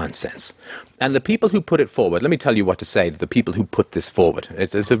nonsense. And the people who put it forward, let me tell you what to say to the people who put this forward.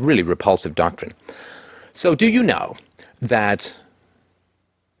 It's a really repulsive doctrine. So do you know that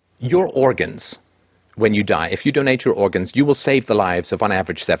your organs, when you die, if you donate your organs, you will save the lives of, on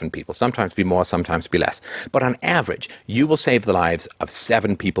average, 7 people. Sometimes be more, sometimes be less. But on average, you will save the lives of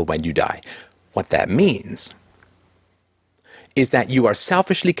 7 people when you die. What that means is that you are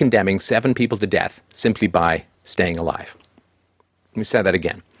selfishly condemning 7 people to death simply by staying alive. Let me say that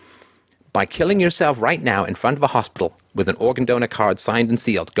again. By killing yourself right now in front of a hospital with an organ donor card signed and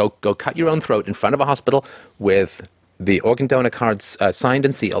sealed, go cut your own throat in front of a hospital with the organ donor cards signed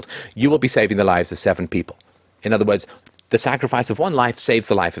and sealed, you will be saving the lives of 7 people. In other words, the sacrifice of 1 life saves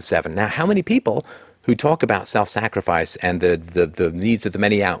the life of 7. Now, how many people who talk about self-sacrifice and the needs of the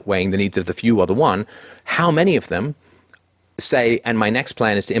many outweighing the needs of the few or the one, how many of them say, and my next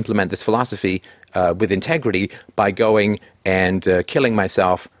plan is to implement this philosophy with integrity by going and killing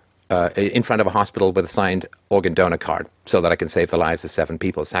myself in front of a hospital with a signed organ donor card so that I can save the lives of 7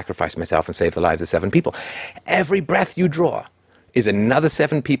 people, sacrifice myself and save the lives of 7 people. Every breath you draw is another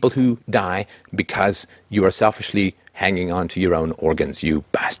 7 people who die because you are selfishly hanging on to your own organs, you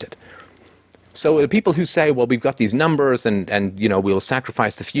bastard. So the people who say, well, we've got these numbers and you know, we'll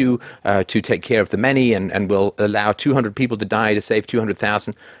sacrifice the few to take care of the many and we'll allow 200 people to die to save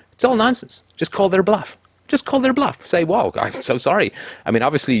 200,000, it's all nonsense. Just call their bluff. Just call their bluff. Say, whoa, I'm so sorry. I mean,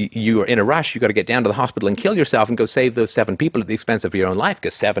 obviously, you are in a rush. You've got to get down to the hospital and kill yourself and go save those 7 people at the expense of your own life,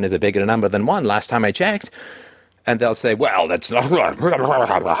 because 7 is a bigger number than 1 last time I checked. And they'll say, well, that's not...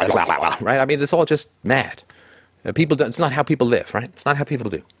 right? I mean, it's all just mad. It's not how people live, right? It's not how people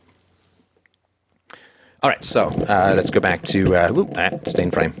do. All right, so let's go back to... stay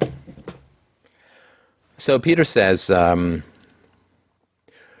in frame. So Peter says...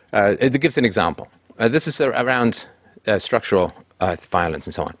 it gives an example. This is around structural violence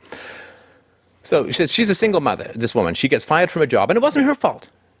and so on. So she says she's a single mother, this woman. She gets fired from a job, and it wasn't her fault.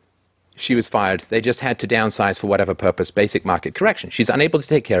 She was fired. They just had to downsize for whatever purpose, basic market correction. She's unable to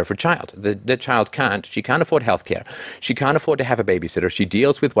take care of her child. The child can't. She can't afford health care. She can't afford to have a babysitter. She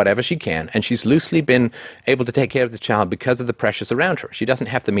deals with whatever she can, and she's loosely been able to take care of the child because of the pressures around her. She doesn't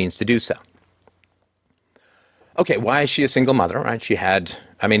have the means to do so. Okay, why is she a single mother, right? She had,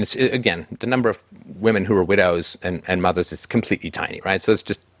 I mean, again, the number of women who are widows and mothers is completely tiny, right? So it's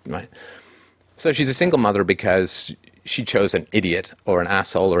just, right? So she's a single mother because she chose an idiot or an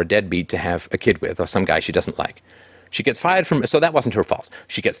asshole or a deadbeat to have a kid with, or some guy she doesn't like. She gets fired from, so that wasn't her fault.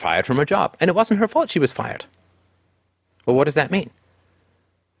 She gets fired from her job, and it wasn't her fault she was fired. Well, what does that mean?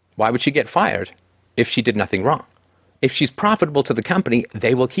 Why would she get fired if she did nothing wrong? If she's profitable to the company,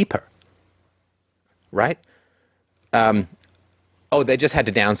 they will keep her. Right? They just had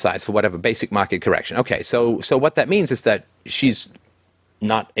to downsize for whatever basic market correction. Okay, so what that means is that she's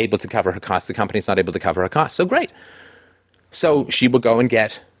not able to cover her costs. The company's not able to cover her costs. So great. So she will go and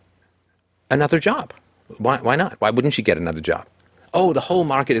get another job. Why not? Why wouldn't she get another job? Oh, the whole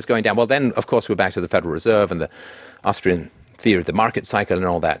market is going down. Well, then, of course, we're back to the Federal Reserve and the Austrian theory of the market cycle and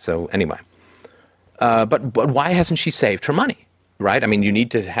all that. So anyway. But why hasn't she saved her money? Right? I mean, you need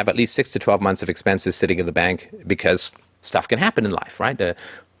to have at least 6 to 12 months of expenses sitting in the bank because stuff can happen in life, right?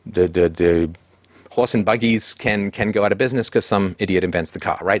 The horse and buggies can go out of business because some idiot invents the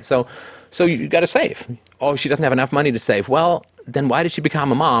car, right? So you got to save. Oh, she doesn't have enough money to save. Well, then why did she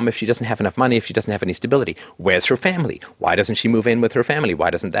become a mom if she doesn't have enough money, if she doesn't have any stability? Where's her family? Why doesn't she move in with her family?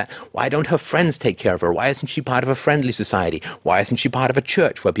 Why don't her friends take care of her? Why isn't she part of a friendly society? Why isn't she part of a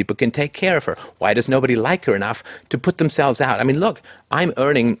church where people can take care of her? Why does nobody like her enough to put themselves out? I mean, look, I'm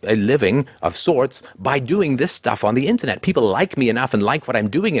earning a living of sorts by doing this stuff on the internet. People like me enough and like what I'm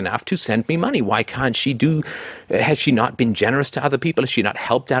doing enough to send me money. Why can't she has she not been generous to other people? Has she not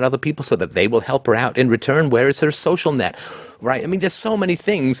helped out other people so that they will help her out in return? Where is her social net? Right? I mean, there's so many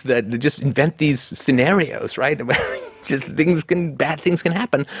things that just invent these scenarios, right? Just bad things can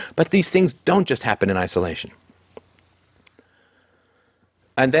happen, but these things don't just happen in isolation.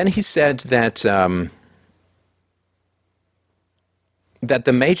 And then he said that that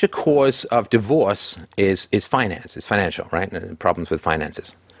the major cause of divorce is finance, is financial, right? Problems with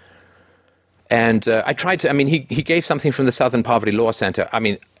finances. And I tried to, I mean, he gave something from the Southern Poverty Law Center. I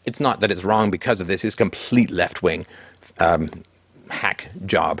mean, it's not that it's wrong because of this. It's complete left-wing hack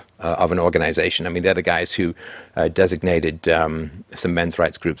job of an organization. I mean, they're the guys who designated some men's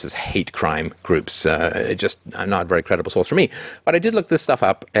rights groups as hate crime groups. Just not a very credible source for me. But I did look this stuff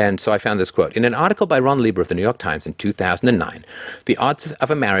up, and so I found this quote. In an article by Ron Lieber of the New York Times in 2009, the odds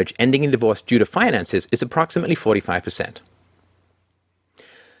of a marriage ending in divorce due to finances is approximately 45%.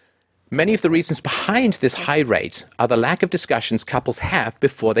 Many of the reasons behind this high rate are the lack of discussions couples have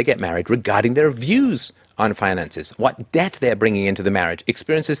before they get married regarding their views on finances, what debt they're bringing into the marriage,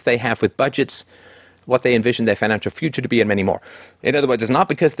 experiences they have with budgets, what they envision their financial future to be, and many more. In other words, it's not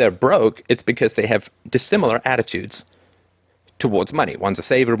because they're broke, it's because they have dissimilar attitudes towards money. One's a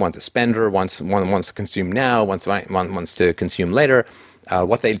saver, one's a spender, one wants to consume now, one wants to consume later.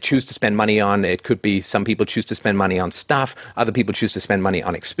 What they choose to spend money on, it could be some people choose to spend money on stuff, other people choose to spend money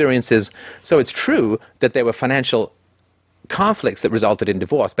on experiences. So it's true that there were financial conflicts that resulted in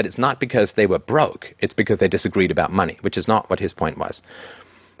divorce, but it's not because they were broke. It's because they disagreed about money, which is not what his point was.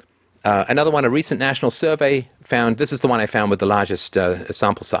 Another one, a recent national survey found, this is the one I found with the largest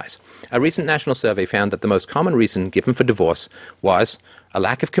sample size. A recent national survey found that the most common reason given for divorce was a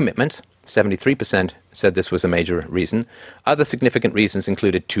lack of commitment. 73% said this was a major reason. Other significant reasons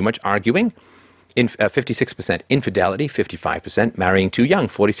included too much arguing, 56%, infidelity, 55%, marrying too young,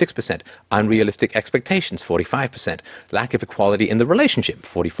 46%, unrealistic expectations, 45%, lack of equality in the relationship,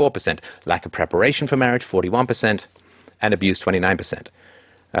 44%, lack of preparation for marriage, 41%, and abuse, 29%.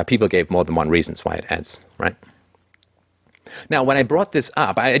 People gave more than one reasons why it ends, right? Now, when I brought this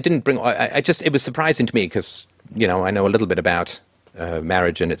up, it was surprising to me because, you know, I know a little bit about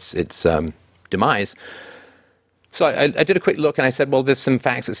marriage and its demise. So I did a quick look and I said, well, there's some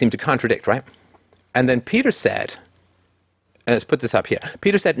facts that seem to contradict, right? And then Peter said, and let's put this up here.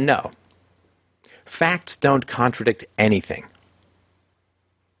 Peter said, no, facts don't contradict anything.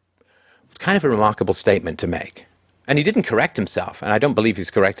 It's kind of a remarkable statement to make. And he didn't correct himself, and I don't believe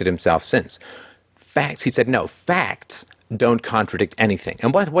he's corrected himself since. Facts, he said, no, facts don't contradict anything.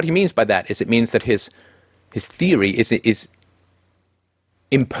 And what he means by that is it means that his theory is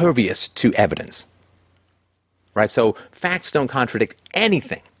impervious to evidence. Right? So facts don't contradict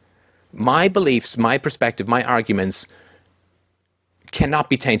anything. My beliefs, my perspective, my arguments cannot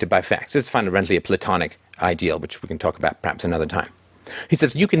be tainted by facts. This is fundamentally a Platonic ideal, which we can talk about perhaps another time. He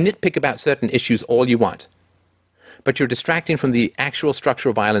says, you can nitpick about certain issues all you want, but you're distracting from the actual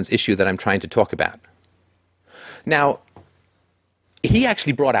structural violence issue that I'm trying to talk about. Now, he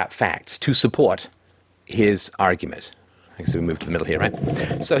actually brought out facts to support his argument. I guess we move to the middle here,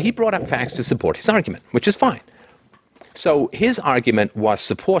 right? So he brought up facts to support his argument, which is fine. So his argument was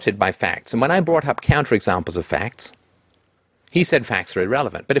supported by facts. And when I brought up counterexamples of facts, he said facts are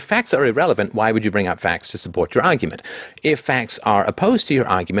irrelevant. But if facts are irrelevant, why would you bring up facts to support your argument? If facts are opposed to your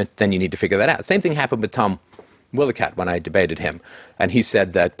argument, then you need to figure that out. Same thing happened with Tom Willicott when I debated him. And he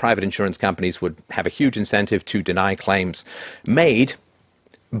said that private insurance companies would have a huge incentive to deny claims made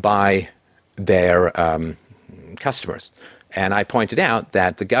by their customers. And I pointed out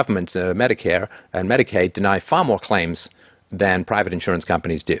that the government, Medicare and Medicaid, deny far more claims than private insurance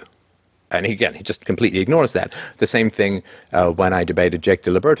companies do. And again, he just completely ignores that. The same thing when I debated Jake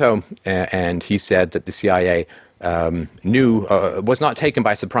DiLiberto, and he said that the CIA was not taken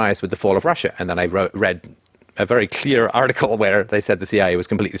by surprise with the fall of Russia. And then I read a very clear article where they said the CIA was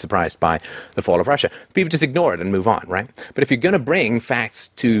completely surprised by the fall of Russia. People just ignore it and move on, right? But if you're going to bring facts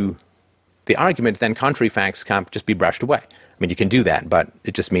to the argument, then contrary facts can't just be brushed away. I mean, you can do that, but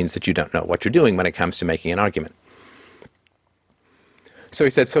it just means that you don't know what you're doing when it comes to making an argument. So he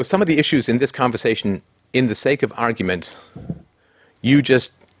said, so some of the issues in this conversation, in the sake of argument, you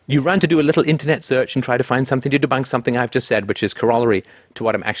run to do a little internet search and try to find something to debunk something I've just said, which is corollary to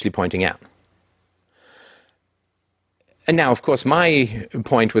what I'm actually pointing out. And now, of course, my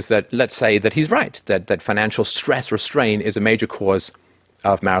point was that, let's say that he's right, that financial stress or strain is a major cause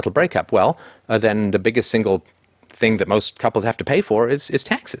of marital breakup. Well, then the biggest single thing that most couples have to pay for is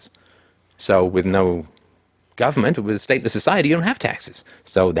taxes. So with no government, with a stateless society, you don't have taxes.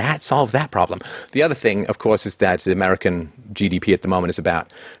 So that solves that problem. The other thing, of course, is that the American GDP at the moment is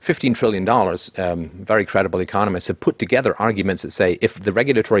about $15 trillion. Very credible economists have put together arguments that say if the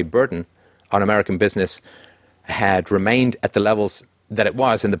regulatory burden on American business had remained at the levels that it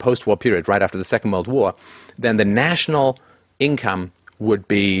was in the post-war period, right after the Second World War, then the national income would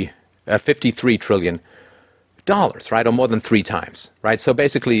be $53 trillion, right, or more than 3 times, right? So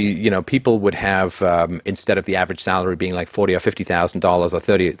basically, you know, people would have, instead of the average salary being like $40,000 or $50,000 or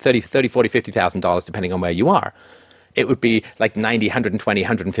 $30,000, $40,000, $50,000, depending on where you are, it would be like $90,000, $120,000,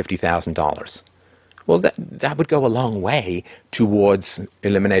 $150,000. Well, that would go a long way towards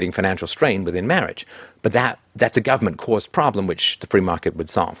eliminating financial strain within marriage. But that's a government-caused problem which the free market would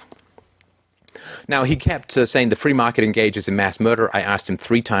solve. Now, he kept saying the free market engages in mass murder. I asked him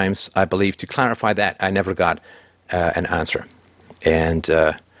 3 times, I believe, to clarify that. I never got an answer. And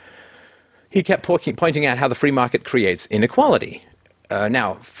he kept pointing out how the free market creates inequality.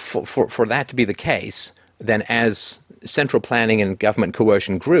 Now, for that to be the case, then as central planning and government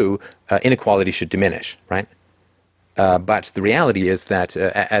coercion grew, inequality should diminish, right? But the reality is that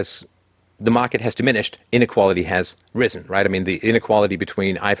as the market has diminished, inequality has risen, right? I mean, the inequality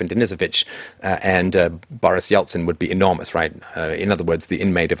between Ivan Denisovich and Boris Yeltsin would be enormous, right? In other words, the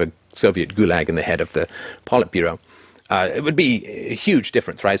inmate of a Soviet gulag and the head of the Politburo. It would be a huge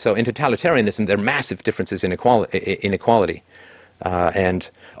difference, right? So in totalitarianism, there are massive differences in inequality. So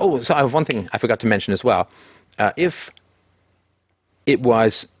I have one thing I forgot to mention as well. If it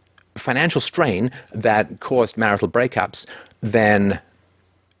was financial strain that caused marital breakups, then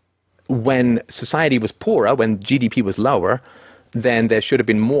when society was poorer, when GDP was lower, then there should have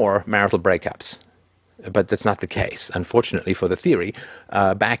been more marital breakups. But that's not the case, unfortunately, for the theory.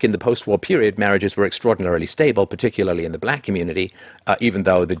 Back in the post-war period, marriages were extraordinarily stable, particularly in the black community, even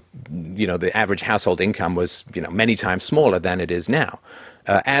though the average household income was many times smaller than it is now.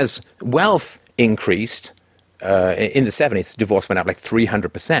 As wealth increased in the 70s, divorce went up like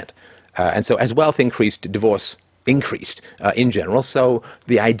 300%. And so as wealth increased, divorce increased in general. So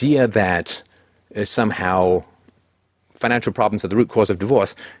the idea that somehow financial problems are the root cause of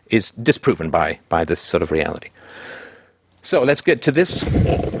divorce is disproven by this sort of reality. So let's get to this.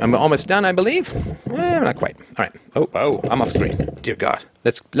 I'm almost done, I believe. Not quite. All right. Oh, I'm off screen. Dear God.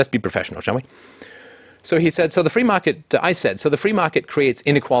 Let's be professional, shall we? So he said, so the free market creates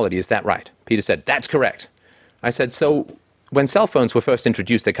inequality. Is that right? Peter said, that's correct. I said, so when cell phones were first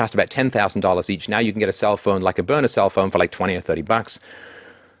introduced, they cost about $10,000 each. Now you can get a cell phone, like a burner cell phone, for like 20 or 30 bucks.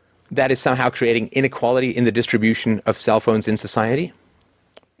 That is somehow creating inequality in the distribution of cell phones in society?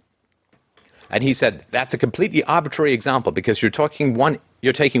 And he said, that's a completely arbitrary example because you're taking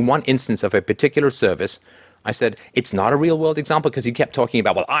one instance of a particular service. I said, it's not a real-world example because he kept talking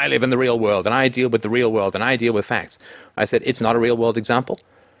about, well, I live in the real world, and I deal with the real world, and I deal with facts. I said, it's not a real-world example.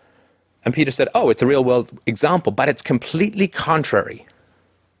 And Peter said, oh, it's a real-world example, but it's completely contrary.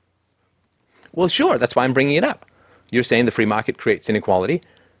 Well, sure, that's why I'm bringing it up. You're saying the free market creates inequality,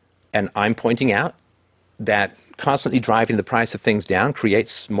 and I'm pointing out that constantly driving the price of things down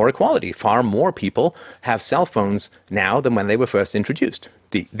creates more equality. Far more people have cell phones now than when they were first introduced.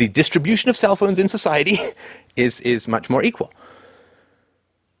 The distribution of cell phones in society is much more equal.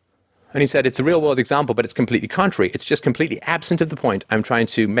 And he said it's a real-world example, but it's completely contrary. It's just completely absent of the point I'm trying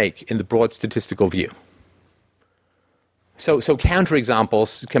to make in the broad statistical view. So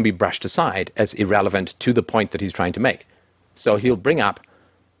counterexamples can be brushed aside as irrelevant to the point that he's trying to make. So he'll bring up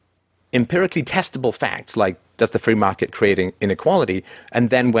empirically testable facts like, does the free market create inequality? And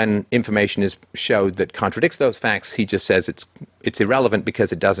then when information is showed that contradicts those facts, he just says it's irrelevant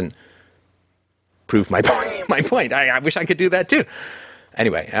because it doesn't prove my point. I wish I could do that too.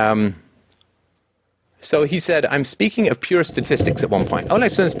 Anyway, so he said, I'm speaking of pure statistics at one point. Oh,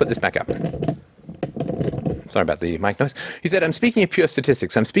 let's put this back up. Sorry about the mic noise. He said, I'm speaking of pure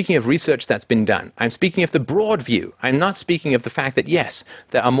statistics. I'm speaking of research that's been done. I'm speaking of the broad view. I'm not speaking of the fact that, yes,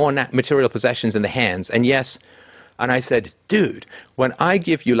 there are more material possessions in the hands. And yes, and I said, dude, when I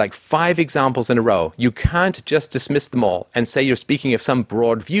give you like 5 examples in a row, you can't just dismiss them all and say you're speaking of some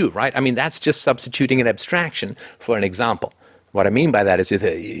broad view, right? I mean, that's just substituting an abstraction for an example. What I mean by that is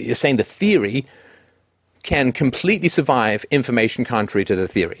you're saying the theory can completely survive information contrary to the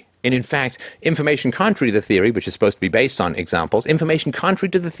theory. And in fact, information contrary to the theory, which is supposed to be based on examples, information contrary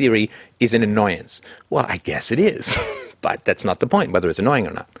to the theory is an annoyance. Well, I guess it is. But that's not the point, whether it's annoying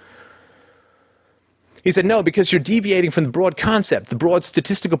or not. He said, no, because you're deviating from the broad concept, the broad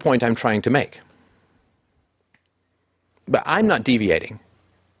statistical point I'm trying to make. But I'm not deviating.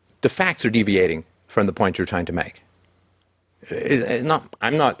 The facts are deviating from the point you're trying to make.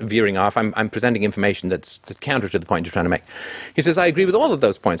 I'm not veering off. I'm presenting information that's counter to the point you're trying to make. He says, I agree with all of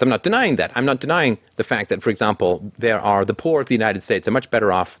those points. I'm not denying that. I'm not denying the fact that, for example, the poor of the United States are much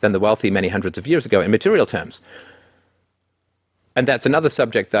better off than the wealthy many hundreds of years ago in material terms. And that's another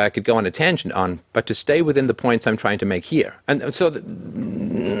subject that I could go on a tangent on, but to stay within the points I'm trying to make here. And so,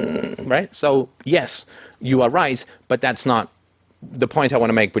 right? So, yes, you are right, but that's not the point I want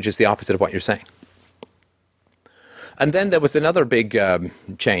to make, which is the opposite of what you're saying. And then there was another big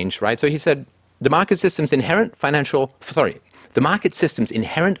change, right? So he said, the market system's inherent fundamental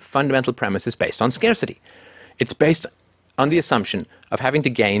premise is based on scarcity. It's based on the assumption of having to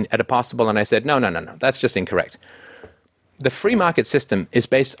gain at a possible, and I said, no, that's just incorrect. The free market system is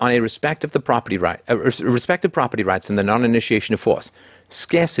based on a respect of the property rights and the non-initiation of force.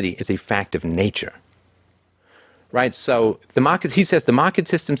 Scarcity is a fact of nature. Right, so he says the market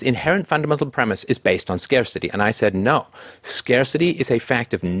system's inherent fundamental premise is based on scarcity. And I said, no, scarcity is a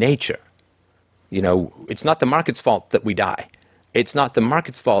fact of nature. You know, it's not the market's fault that we die. It's not the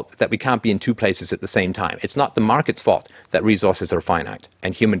market's fault that we can't be in 2 places at the same time. It's not the market's fault that resources are finite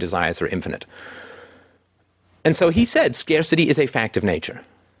and human desires are infinite. And so he said scarcity is a fact of nature.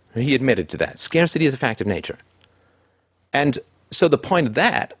 He admitted to that. Scarcity is a fact of nature. And so the point of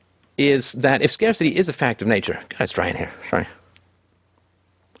that is that if scarcity is a fact of nature, God, it's dry in here, sorry.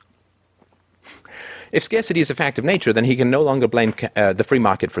 If scarcity is a fact of nature, then he can no longer blame the free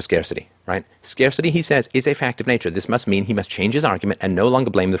market for scarcity, right? Scarcity, he says, is a fact of nature. This must mean he must change his argument and no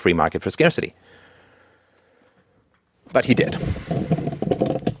longer blame the free market for scarcity. But he did.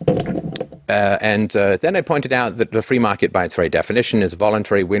 And then I pointed out that the free market, by its very definition, is a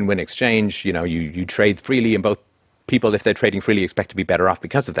voluntary win-win exchange. You know, you trade freely, and both people, if they're trading freely, expect to be better off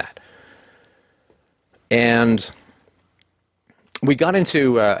because of that. And we got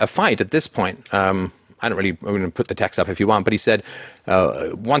into a fight at this point. I'm going to put the text up if you want, but he said,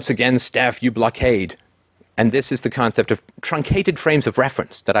 once again, Steph, you blockade. And this is the concept of truncated frames of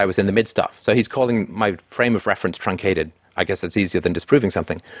reference that I was in the midst of. So he's calling my frame of reference truncated. I guess that's easier than disproving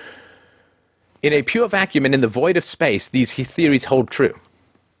something. In a pure vacuum and in the void of space, these theories hold true.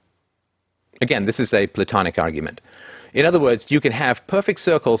 Again, this is a Platonic argument. In other words, you can have perfect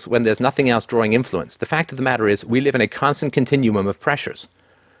circles when there's nothing else drawing influence. The fact of the matter is, we live in a constant continuum of pressures.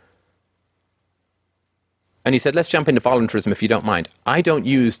 And he said, let's jump into voluntarism if you don't mind. I don't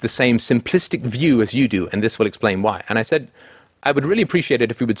use the same simplistic view as you do, and this will explain why. And I said, I would really appreciate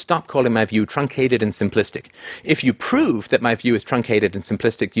it if you would stop calling my view truncated and simplistic. If you prove that my view is truncated and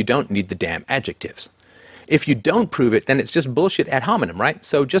simplistic, you don't need the damn adjectives. If you don't prove it, then it's just bullshit ad hominem, right?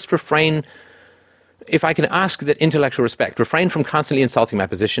 So just refrain. If I can ask that intellectual respect, refrain from constantly insulting my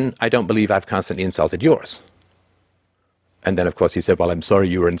position. I don't believe I've constantly insulted yours. And then, of course, he said, well, I'm sorry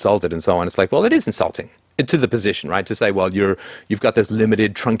you were insulted, and so on. It's like, well, it is insulting to the position, right? To say, well, you've got this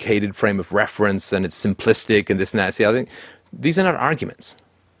limited, truncated frame of reference, and it's simplistic, and this and that. See, I think these are not arguments.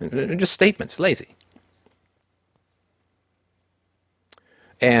 They're just statements, lazy.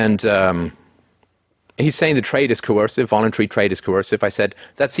 He's saying the trade is coercive, voluntary trade is coercive. I said,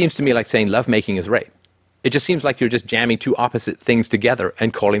 that seems to me like saying lovemaking is rape. It just seems like you're just jamming two opposite things together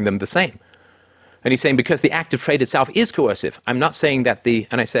and calling them the same. And he's saying because the act of trade itself is coercive. I'm not saying that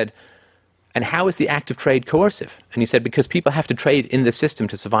and I said, and how is the act of trade coercive? And he said, because people have to trade in the system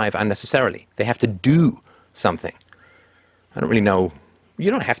to survive unnecessarily. They have to do something. I don't really know. You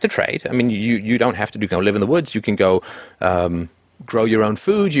don't have to trade. I mean, you don't have to go live in the woods. You can go grow your own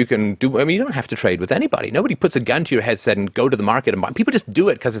food. You can do, I mean, you don't have to trade with anybody. Nobody puts a gun to your head and go to the market and buy. People just do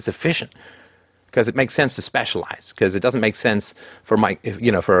it because it's efficient, because it makes sense to specialize, because it doesn't make sense for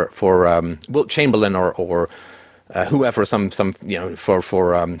Wilt Chamberlain or whoever, some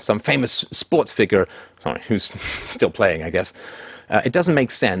famous sports figure, who's still playing, I guess. It doesn't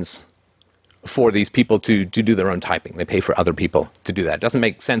make sense for these people to do their own typing. They pay for other people to do that. It doesn't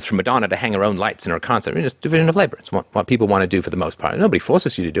make sense for Madonna to hang her own lights in her concert. It's just division of labor. It's what people want to do for the most part. Nobody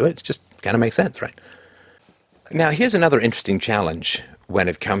forces you to do it. It just kind of makes sense, right? Now, here's another interesting challenge when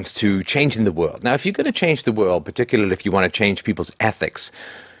it comes to changing the world. Now, if you're going to change the world, particularly if you want to change people's ethics,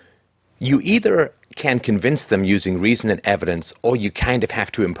 you either can convince them using reason and evidence, or you kind of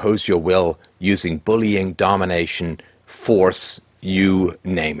have to impose your will using bullying, domination, force, you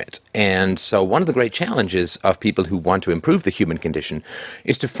name it. And so one of the great challenges of people who want to improve the human condition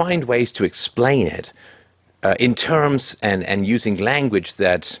is to find ways to explain it in terms and using language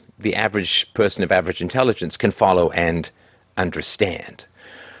that the average person of average intelligence can follow and understand.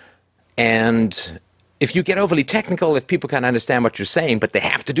 And if you get overly technical, if people can't understand what you're saying, but they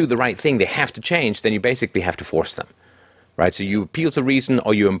have to do the right thing, they have to change, then you basically have to force them, right? So you appeal to reason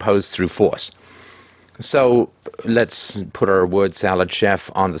or you impose through force. So let's put our word salad chef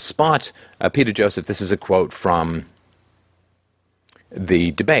on the spot. Peter Joseph, this is a quote from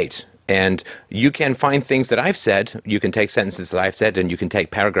the debate. And you can find things that I've said. You can take sentences that I've said, and you can take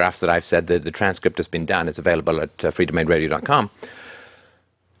paragraphs that I've said. The transcript has been done. It's available at freedomainradio.com.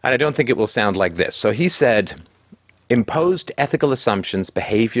 And I don't think it will sound like this. So he said, imposed ethical assumptions,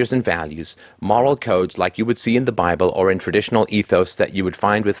 behaviors, and values, moral codes like you would see in the Bible or in traditional ethos that you would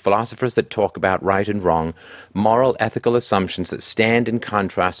find with philosophers that talk about right and wrong, moral ethical assumptions that stand in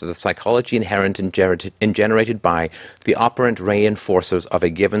contrast to the psychology inherent and generated by the operant reinforcers of a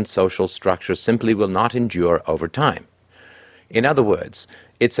given social structure simply will not endure over time. In other words,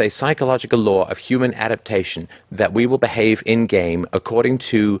 it's a psychological law of human adaptation that we will behave in-game according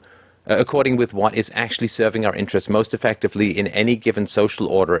with what is actually serving our interests most effectively in any given social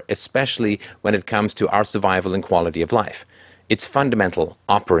order, especially when it comes to our survival and quality of life. It's fundamental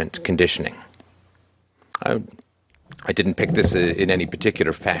operant conditioning. I didn't pick this in any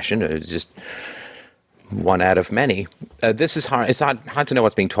particular fashion. It was just one out of many. This is hard. It's hard to know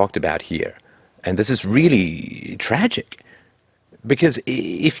what's being talked about here. And this is really tragic. Because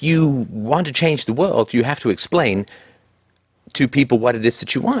if you want to change the world, you have to explain to people what it is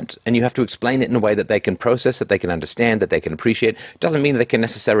that you want. And you have to explain it in a way that they can process, that they can understand, that they can appreciate. It doesn't mean they can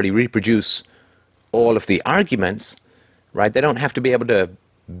necessarily reproduce all of the arguments, right? They don't have to be able to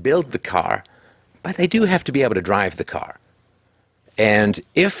build the car, but they do have to be able to drive the car. And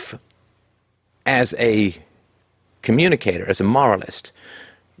if, as a communicator, as a moralist,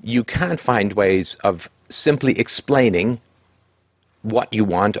 you can't find ways of simply explaining what you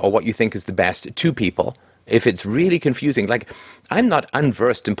want or what you think is the best to people, if it's really confusing, like I'm not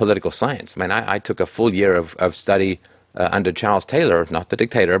unversed in political science. I mean, I took a full year of study under Charles Taylor, not the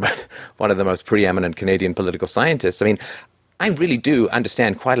dictator, but one of the most preeminent Canadian political scientists. I mean, I really do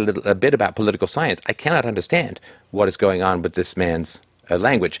understand quite a bit about political science. I cannot understand what is going on with this man's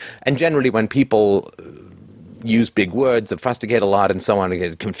language. And generally when people use big words that fustigate a lot and so on,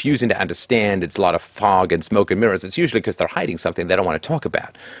 it's confusing to understand, it's a lot of fog and smoke and mirrors, it's usually because they're hiding something they don't want to talk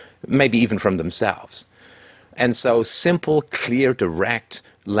about, maybe even from themselves. And so simple, clear, direct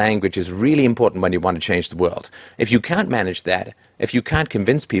language is really important when you want to change the world. If you can't manage that, if you can't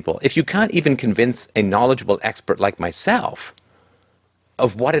convince people, if you can't even convince a knowledgeable expert like myself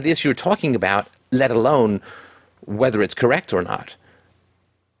of what it is you're talking about, let alone whether it's correct or not,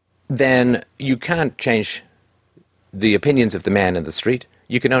 then you can't change the opinions of the man in the street.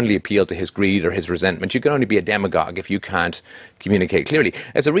 You can only appeal to his greed or his resentment. You can only be a demagogue if you can't communicate clearly.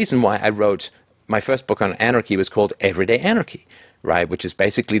 There's a reason why I wrote my first book on anarchy was called Everyday Anarchy, right? Which is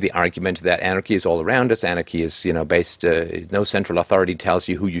basically the argument that anarchy is all around us. Anarchy is, based, no central authority tells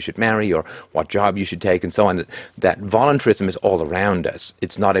you who you should marry or what job you should take and so on. That voluntarism is all around us.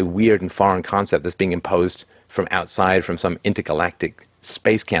 It's not a weird and foreign concept that's being imposed from outside, from some intergalactic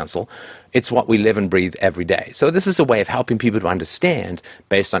space council. It's what we live and breathe every day. So this is a way of helping people to understand,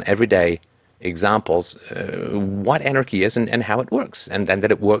 based on everyday examples, what anarchy is and how it works, and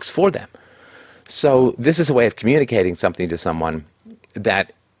that it works for them. So this is a way of communicating something to someone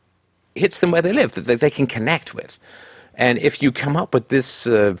that hits them where they live, that they can connect with. And if you come up with this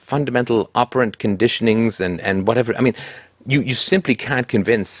fundamental operant conditionings and whatever, I mean, you simply can't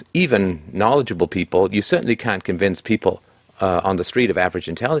convince even knowledgeable people. You certainly can't convince people on the street of average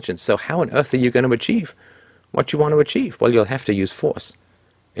intelligence. So how on earth are you going to achieve what you want to achieve? Well, you'll have to use force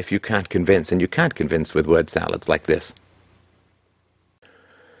if you can't convince, and you can't convince with word salads like this.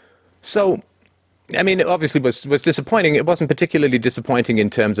 So, I mean, it obviously was disappointing. It wasn't particularly disappointing in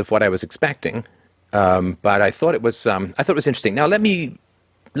terms of what I was expecting, but I thought it was interesting. Now, let me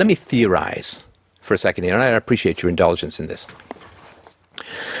theorize for a second here, and I appreciate your indulgence in this,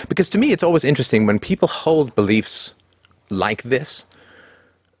 because to me it's always interesting when people hold beliefs like this,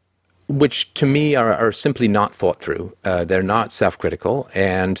 which to me are simply not thought through. They're not self-critical,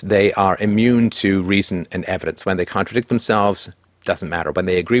 and they are immune to reason and evidence. When they contradict themselves, doesn't matter. When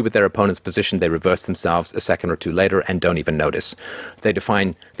they agree with their opponent's position, they reverse themselves a second or two later and don't even notice.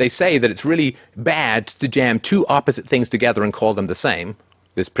 They say that it's really bad to jam two opposite things together and call them the same,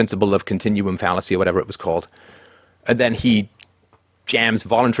 this principle of continuum fallacy or whatever it was called. And then he jams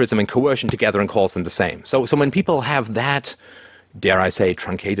voluntarism and coercion together and calls them the same. So when people have that, dare I say,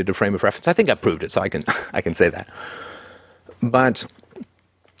 truncated a frame of reference, I think I proved it, so I can say that. But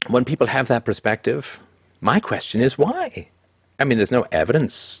when people have that perspective, my question is why? I mean, there's no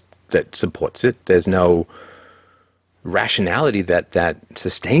evidence that supports it. There's no rationality that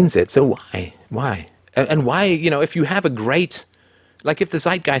sustains it. So why? Why? And why, if you have a great, like if the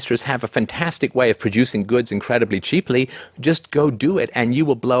Zeitgeisters have a fantastic way of producing goods incredibly cheaply, just go do it and you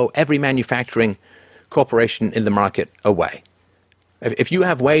will blow every manufacturing corporation in the market away. If you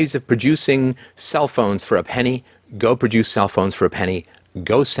have ways of producing cell phones for a penny, go produce cell phones for a penny,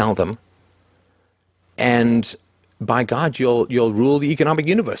 go sell them, and by God, you'll rule the economic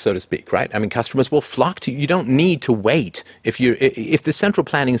universe, so to speak, right? I mean, customers will flock to you. You don't need to wait. If the central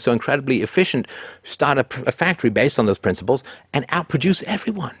planning is so incredibly efficient, start a factory based on those principles and outproduce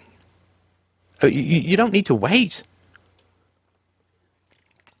everyone. You don't need to wait.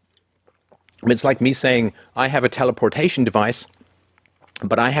 I mean, it's like me saying, I have a teleportation device,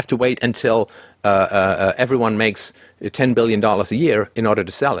 but I have to wait until everyone makes $10 billion a year in order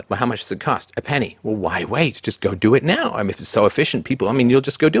to sell it. Well, how much does it cost? A penny. Well, why wait? Just go do it now. I mean, if it's so efficient, you'll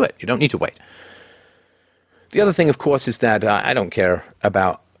just go do it. You don't need to wait. The other thing, of course, is that I don't care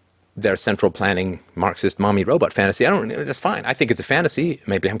about their central planning Marxist mommy robot fantasy. That's fine. I think it's a fantasy.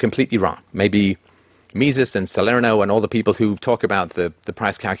 Maybe I'm completely wrong. Maybe Mises and Salerno and all the people who talk about the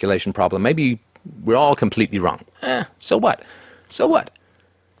price calculation problem, maybe we're all completely wrong. So what? So what?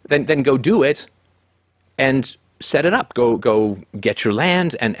 Then go do it and set it up. Go get your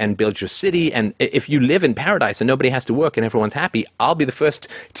land and build your city. And if you live in paradise and nobody has to work and everyone's happy, I'll be the first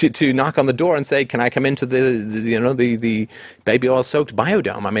to knock on the door and say, can I come into the baby oil soaked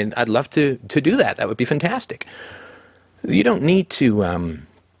biodome? I mean, I'd love to do that. That would be fantastic. You don't need to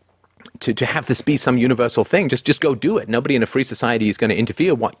have this be some universal thing. Just go do it. Nobody in a free society is going to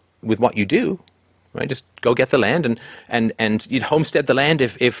interfere with what you do. Right, just go get the land and you'd homestead the land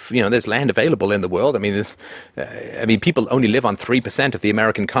if there's land available in the world. I mean, people only live on 3% of the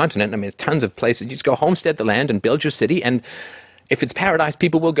American continent. I mean, there's tons of places. You just go homestead the land and build your city. And if it's paradise,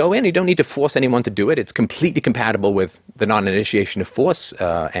 people will go in. You don't need to force anyone to do it. It's completely compatible with the non-initiation of force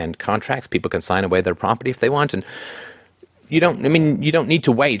and contracts. People can sign away their property if they want. And you don't need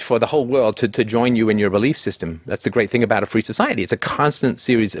to wait for the whole world to join you in your belief system. That's the great thing about a free society. It's a constant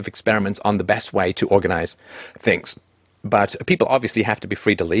series of experiments on the best way to organize things. But people obviously have to be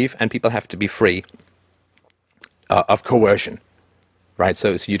free to leave, and people have to be free of coercion, right?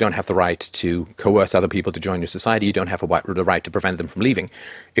 So you don't have the right to coerce other people to join your society. You don't have the right to prevent them from leaving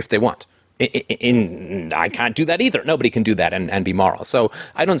if they want. I can't do that either. Nobody can do that and be moral. So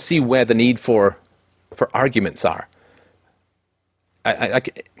I don't see where the need for arguments are.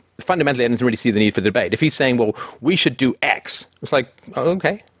 Fundamentally, I didn't really see the need for the debate. If he's saying, well, we should do X, it's like, oh,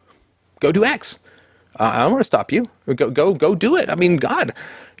 okay, go do X. I don't want to stop you. Go do it. I mean, God,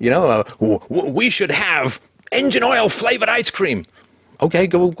 we should have engine oil flavored ice cream. Okay,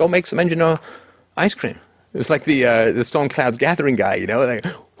 go make some engine oil ice cream. It was like the Storm Clouds Gathering guy, like,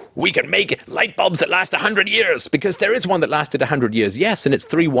 we can make light bulbs that last 100 years, because there is one that lasted 100 years. Yes, and it's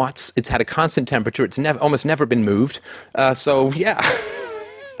 3 watts. It's had a constant temperature. It's almost never been moved. So, yeah,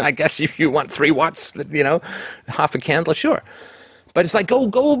 I guess if you want 3 watts, half a candle, sure. But it's like,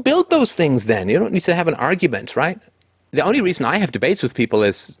 go build those things then. You don't need to have an argument, right? The only reason I have debates with people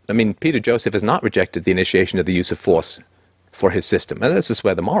is, Peter Joseph has not rejected the initiation of the use of force for his system. And this is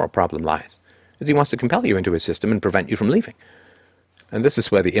where the moral problem lies. Is he wants to compel you into his system and prevent you from leaving. And this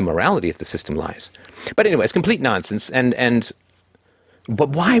is where the immorality of the system lies. But anyway, it's complete nonsense. But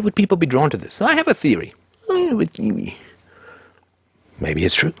why would people be drawn to this? So I have a theory. Maybe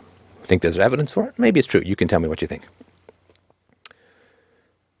it's true. I think there's evidence for it. Maybe it's true. You can tell me what you think.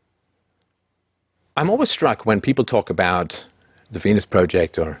 I'm always struck when people talk about the Venus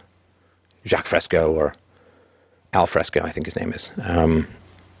Project or Jacques Fresco or Al Fresco, I think his name is,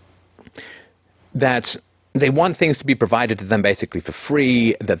 that they want things to be provided to them basically for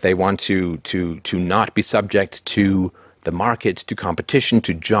free, that they want to not be subject to the market, to competition,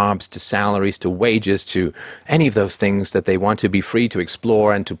 to jobs, to salaries, to wages, to any of those things, that they want to be free to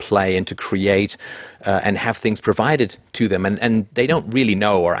explore and to play and to create and have things provided to them. And they don't really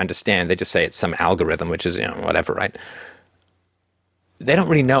know or understand. They just say it's some algorithm, which is, whatever, right? They don't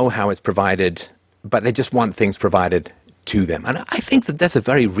really know how it's provided, but they just want things provided to them. And I think that that's a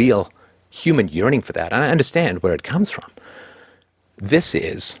very real human yearning for that. And I understand where it comes from. This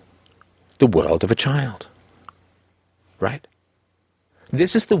is the world of a child, right?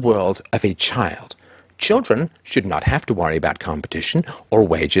 This is the world of a child. Children should not have to worry about competition or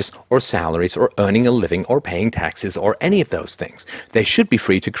wages or salaries or earning a living or paying taxes or any of those things. They should be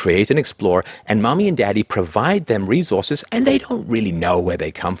free to create and explore, and mommy and daddy provide them resources, and they don't really know where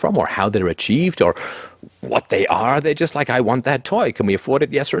they come from or how they're achieved or what they are. They're just like, I want that toy. Can we afford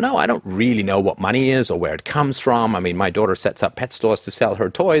it? Yes or no? I don't really know what money is or where it comes from. I mean, my daughter sets up pet stores to sell her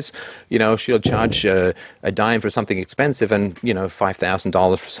toys. She'll charge a dime for something expensive and,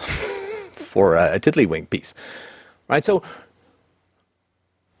 $5,000 for something. For a tiddlywink piece, right? So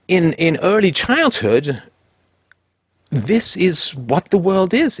in early childhood, this is what the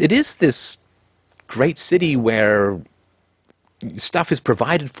world is. It is this great city where stuff is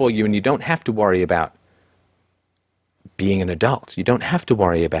provided for you and you don't have to worry about being an adult. You don't have to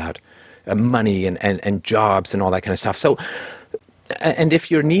worry about money and jobs and all that kind of stuff. So, and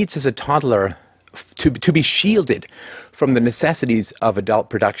if your needs as a toddler to be shielded from the necessities of adult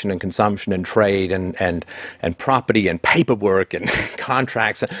production and consumption and trade and property and paperwork and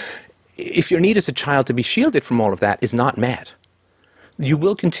contracts, if your need as a child to be shielded from all of that is not met, you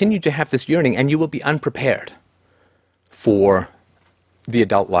will continue to have this yearning and you will be unprepared for the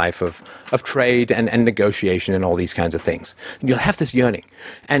adult life of trade and negotiation and all these kinds of things. And you'll have this yearning.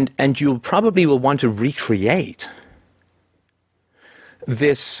 And you probably will want to recreate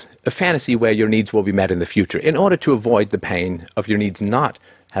this a fantasy where your needs will be met in the future in order to avoid the pain of your needs not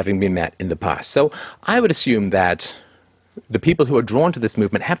having been met in the past. So I would assume that the people who are drawn to this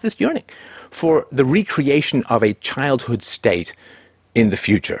movement have this yearning for the recreation of a childhood state in the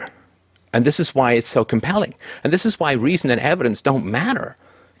future. And this is why it's so compelling. And this is why reason and evidence don't matter,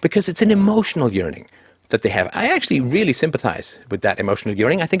 because it's an emotional yearning that they have. I actually really sympathize with that emotional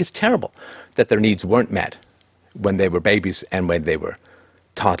yearning. I think it's terrible that their needs weren't met when they were babies and when they were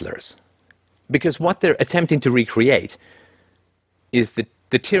toddlers. Because what they're attempting to recreate is the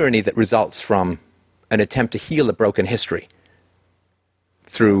tyranny that results from an attempt to heal a broken history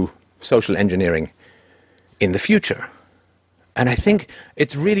through social engineering in the future. And I think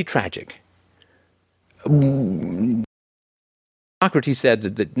it's really tragic. Socrates said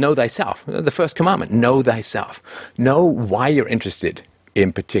that know thyself, the first commandment, know thyself. Know why you're interested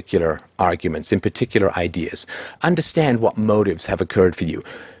in particular arguments, in particular ideas. Understand what motives have occurred for you.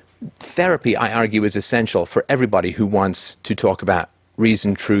 Therapy, I argue, is essential for everybody who wants to talk about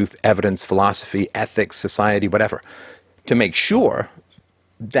reason, truth, evidence, philosophy, ethics, society, whatever, to make sure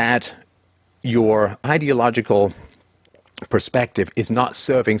that your ideological perspective is not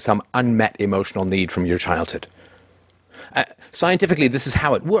serving some unmet emotional need from your childhood. Scientifically, this is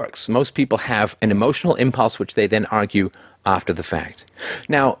how it works. Most people have an emotional impulse which they then argue after the fact.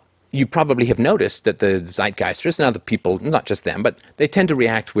 Now, you probably have noticed that the Zeitgeisters and other people, not just them, but they tend to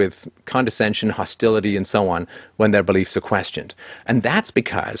react with condescension, hostility, and so on when their beliefs are questioned. And that's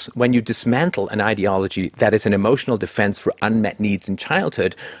because when you dismantle an ideology that is an emotional defense for unmet needs in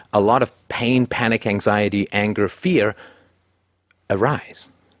childhood, a lot of pain, panic, anxiety, anger, fear arise.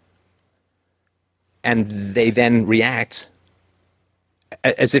 And they then react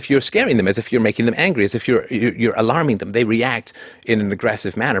as if you're scaring them, as if you're making them angry, as if you're alarming them. They react in an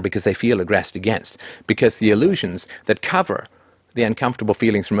aggressive manner because they feel aggressed against, because the illusions that cover the uncomfortable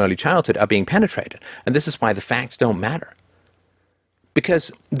feelings from early childhood are being penetrated. And this is why the facts don't matter.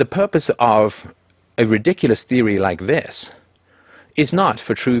 Because the purpose of a ridiculous theory like this is not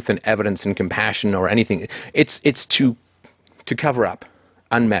for truth and evidence and compassion or anything. It's to cover up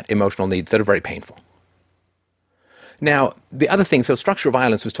unmet emotional needs that are very painful. Now, the other thing, so structural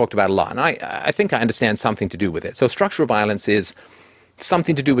violence was talked about a lot, and I think I understand something to do with it. So structural violence is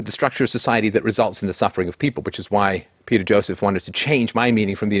something to do with the structure of society that results in the suffering of people, which is why Peter Joseph wanted to change my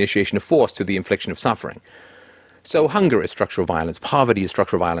meaning from the initiation of force to the infliction of suffering. So hunger is structural violence, poverty is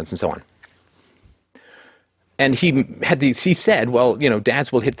structural violence, and so on. And he said, well,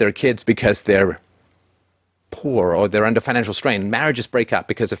 dads will hit their kids because they're poor or they're under financial strain. Marriages break up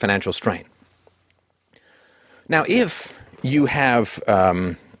because of financial strain. Now, if you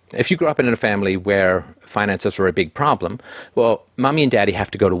grew up in a family where finances are a big problem, well, mommy and daddy have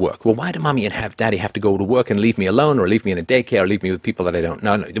to go to work. Well, why do mommy and daddy have to go to work and leave me alone, or leave me in a daycare, or leave me with people that I don't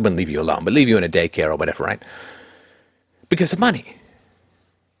know? No, it wouldn't leave you alone, but leave you in a daycare or whatever, right? Because of money.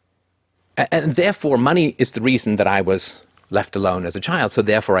 And therefore, money is the reason that I was left alone as a child, so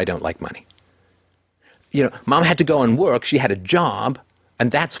therefore I don't like money. Mom had to go and work, she had a job,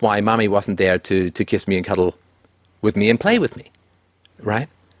 and that's why mommy wasn't there to kiss me and cuddle with me and play with me, right?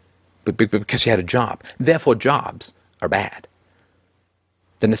 Because she had a job. Therefore, jobs are bad.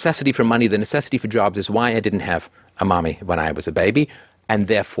 The necessity for money, the necessity for jobs is why I didn't have a mommy when I was a baby, and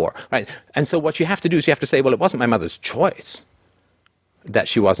therefore, right? And so what you have to do is you have to say, well, it wasn't my mother's choice that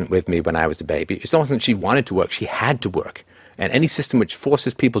she wasn't with me when I was a baby. It wasn't she wanted to work, she had to work. And any system which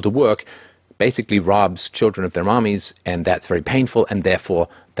forces people to work basically robs children of their mommies, and that's very painful, and therefore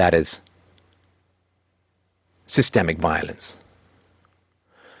that is systemic violence.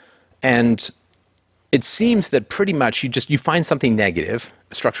 And it seems that pretty much you find something negative,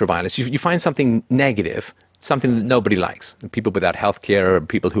 structural violence, you find something negative, something that nobody likes, people without health care, or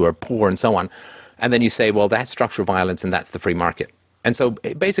people who are poor and so on, and then you say, well, that's structural violence and that's the free market. And so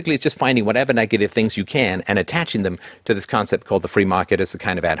basically it's just finding whatever negative things you can and attaching them to this concept called the free market as a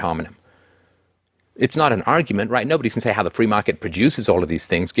kind of ad hominem. It's not an argument, right? Nobody can say how the free market produces all of these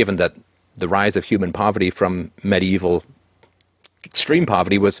things, given that the rise of human poverty from medieval extreme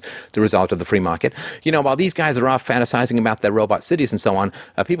poverty was the result of the free market. While these guys are off fantasizing about their robot cities and so on,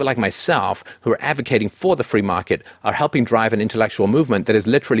 people like myself who are advocating for the free market are helping drive an intellectual movement that has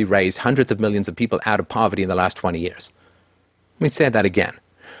literally raised hundreds of millions of people out of poverty in the last 20 years. Let me say that again.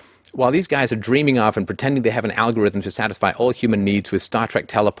 While these guys are dreaming of and pretending they have an algorithm to satisfy all human needs with Star Trek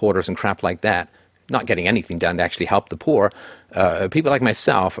teleporters and crap like that, not getting anything done to actually help the poor, people like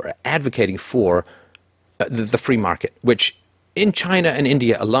myself are advocating for the free market, which in China and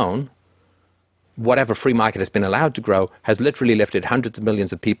India alone, whatever free market has been allowed to grow has literally lifted hundreds of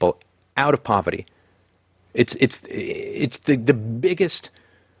millions of people out of poverty. It's the biggest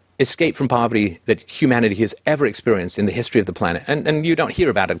escape from poverty that humanity has ever experienced in the history of the planet. And you don't hear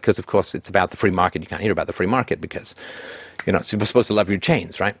about it because, of course, it's about the free market. You can't hear about the free market because you're supposed to love your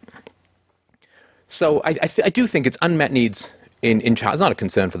chains, right? So I do think it's unmet needs in childhood. It's not a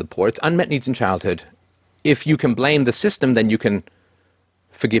concern for the poor. It's unmet needs in childhood. If you can blame the system, then you can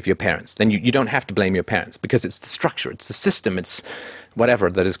forgive your parents. Then you don't have to blame your parents because it's the structure, it's the system, it's whatever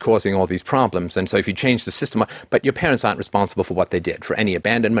that is causing all these problems. And so if you change the system, but your parents aren't responsible for what they did, for any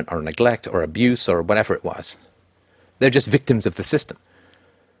abandonment or neglect or abuse or whatever it was. They're just victims of the system.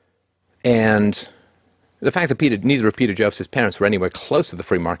 And the fact that neither of Peter Joseph's parents were anywhere close to the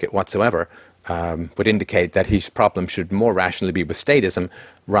free market whatsoever would indicate that his problem should more rationally be with statism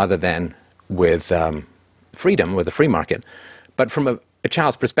rather than with freedom, with the free market. But from a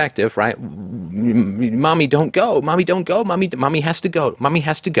child's perspective, right, mommy don't go, mommy don't go, mommy has to go, mommy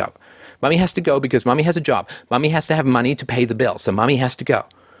has to go. Mommy has to go because mommy has a job. Mommy has to have money to pay the bill, so mommy has to go.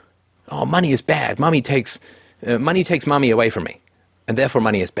 Oh, money is bad. Money takes mommy away from me, and therefore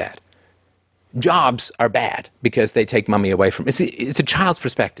money is bad. Jobs are bad because they take mommy away from me. It's a child's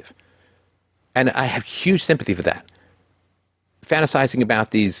perspective. And I have huge sympathy for that. Fantasizing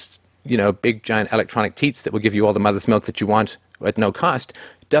about these big giant electronic teats that will give you all the mother's milk that you want at no cost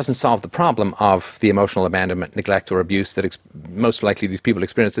doesn't solve the problem of the emotional abandonment, neglect, or abuse that most likely these people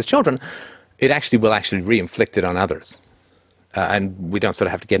experience as children. It will re-inflict it on others. And we don't sort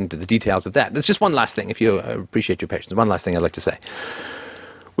of have to get into the details of that. There's just one last thing, if you appreciate your patience, one last thing I'd like to say,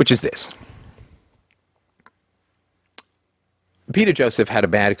 which is this. Peter Joseph had a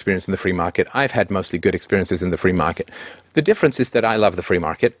bad experience in the free market. I've had mostly good experiences in the free market. The difference is that I love the free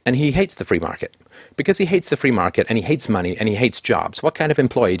market, and he hates the free market. Because he hates the free market, and he hates money, and he hates jobs, what kind of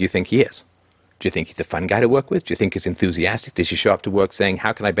employee do you think he is? Do you think he's a fun guy to work with? Do you think he's enthusiastic? Does he show up to work saying,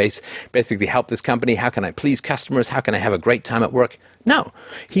 how can I basically help this company? How can I please customers? How can I have a great time at work? No.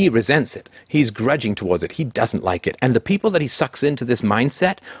 He resents it. He's grudging towards it. He doesn't like it. And the people that he sucks into this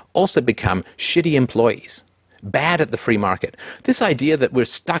mindset also become shitty employees. Bad at the free market. This idea that we're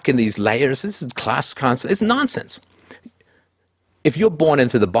stuck in these layers, this is class concept, is nonsense. If you're born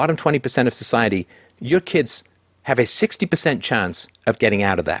into the bottom 20% of society, your kids have a 60% chance of getting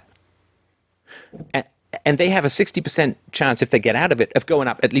out of that. And they have a 60% chance, if they get out of it, of going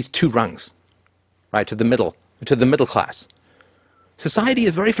up at least 2 rungs, right, to the middle class. Society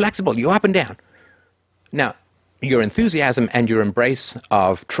is very flexible. You go up and down. Now, your enthusiasm and your embrace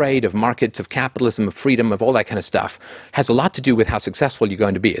of trade, of markets, of capitalism, of freedom, of all that kind of stuff has a lot to do with how successful you're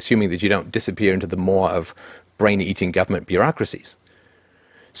going to be, assuming that you don't disappear into the maw of brain-eating government bureaucracies.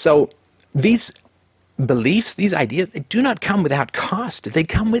 So these beliefs, these ideas, they do not come without cost. They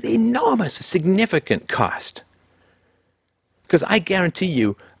come with enormous, significant cost. Because I guarantee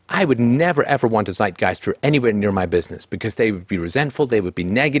you, I would never, ever want a Zeitgeister anywhere near my business because they would be resentful, they would be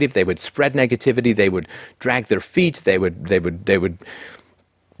negative, they would spread negativity, they would drag their feet, they would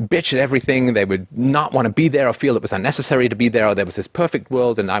bitch at everything, they would not want to be there or feel it was unnecessary to be there, or there was this perfect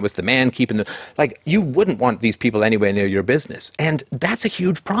world and I was the man keeping the... Like, you wouldn't want these people anywhere near your business. And that's a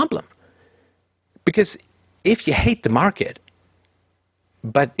huge problem. Because if you hate the market,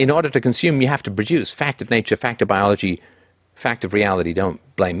 but in order to consume you have to produce fact of nature, fact of biology, fact of reality, don't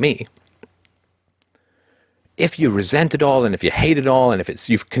blame me. If you resent it all and if you hate it all and if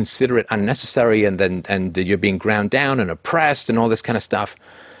you consider it unnecessary and you're being ground down and oppressed and all this kind of stuff,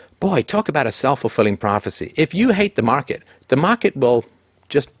 boy, talk about a self-fulfilling prophecy. If you hate the market will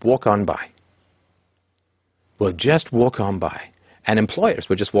just walk on by. Will just walk on by. And employers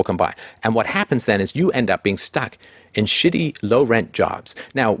will just walk on by. And what happens then is you end up being stuck in shitty, low-rent jobs.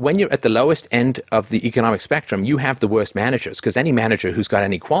 Now, when you're at the lowest end of the economic spectrum, you have the worst managers, because any manager who's got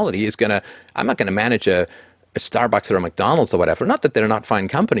any quality is going to... I'm not going to manage a Starbucks or a McDonald's or whatever. Not that they're not fine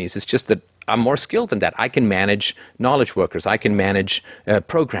companies. It's just that I'm more skilled than that. I can manage knowledge workers. I can manage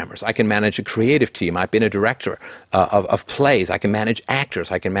programmers. I can manage a creative team. I've been a director of plays. I can manage actors.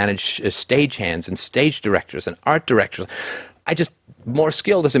 I can manage stagehands and stage directors and art directors. I just more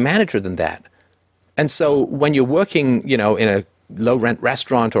skilled as a manager than that. And so when you're working, in a low-rent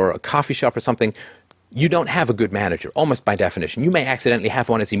restaurant or a coffee shop or something, you don't have a good manager, almost by definition. You may accidentally have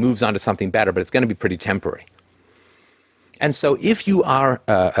one as he moves on to something better, but it's going to be pretty temporary. And so if you are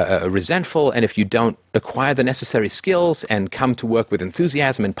resentful and if you don't acquire the necessary skills and come to work with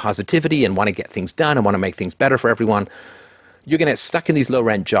enthusiasm and positivity and want to get things done and want to make things better for everyone, you're going to get stuck in these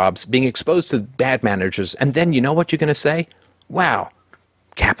low-rent jobs, being exposed to bad managers, and then you know what you're going to say? Wow,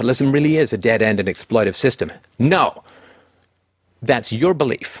 capitalism really is a dead-end and exploitive system. No, that's your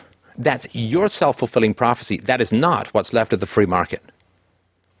belief. That's your self-fulfilling prophecy. That is not what's left of the free market.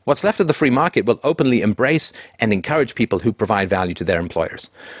 What's left of the free market will openly embrace and encourage people who provide value to their employers.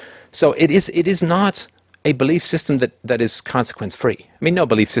 So it is not a belief system that is consequence-free. I mean, no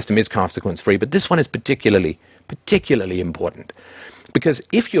belief system is consequence-free, but this one is particularly important. Because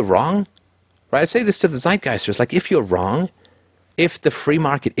if you're wrong, right, I say this to the Zeitgeisters, like if you're wrong, if the free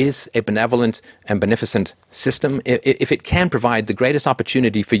market is a benevolent and beneficent system, if it can provide the greatest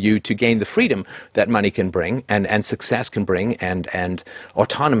opportunity for you to gain the freedom that money can bring and success can bring and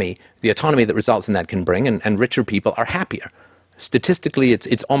autonomy, the autonomy that results in that can bring, and richer people are happier. Statistically,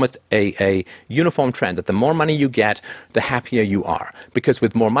 it's almost a uniform trend that the more money you get, the happier you are. Because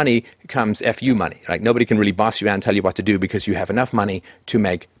with more money comes FU money. Right? Nobody can really boss you around and tell you what to do because you have enough money to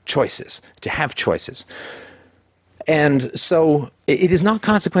make choices, to have choices. And so it is not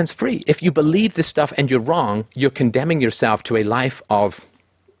consequence-free. If you believe this stuff and you're wrong, you're condemning yourself to a life of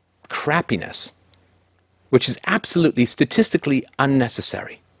crappiness, which is absolutely statistically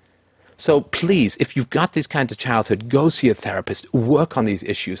unnecessary. So please, if you've got these kinds of childhood, go see a therapist, work on these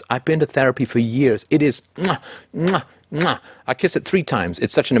issues. I've been to therapy for years. It is, mwah, mwah, mwah. I kiss it 3 times.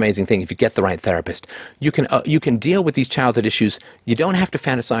 It's such an amazing thing if you get the right therapist. You can deal with these childhood issues. You don't have to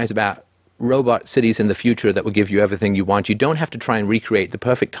fantasize about robot cities in the future that will give you everything you want. You don't have to try and recreate the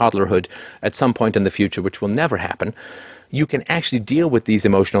perfect toddlerhood at some point in the future, which will never happen. You can actually deal with these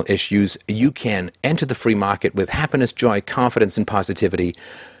emotional issues. You can enter the free market with happiness, joy, confidence, and positivity.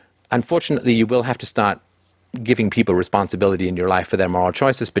 Unfortunately, you will have to start giving people responsibility in your life for their moral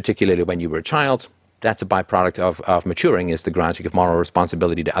choices, particularly when you were a child. That's a byproduct of maturing, is the granting of moral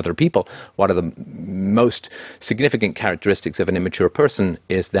responsibility to other people. One of the most significant characteristics of an immature person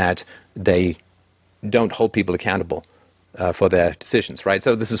is that they don't hold people accountable for their decisions, right?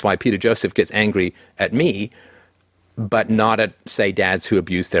 So this is why Peter Joseph gets angry at me, but not at, say, dads who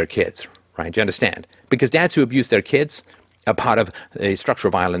abuse their kids, right? Do you understand? Because dads who abuse their kids are part of a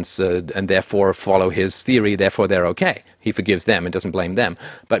structural violence and therefore follow his theory, therefore they're okay. He forgives them and doesn't blame them.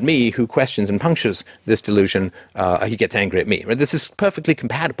 But me, who questions and punctures this delusion, he gets angry at me. Right? This is perfectly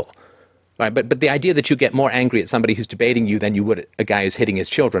compatible. Right? But the idea that you get more angry at somebody who's debating you than you would a guy who's hitting his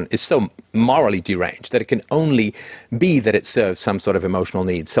children is so morally deranged that it can only be that it serves some sort of emotional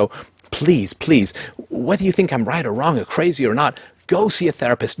need. So please, whether you think I'm right or wrong or crazy or not, Go see a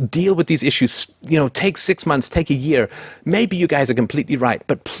therapist. Deal with these issues. Take 6 months, take a year. Maybe you guys are completely right,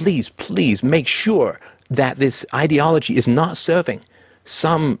 but please, please make sure that this ideology is not serving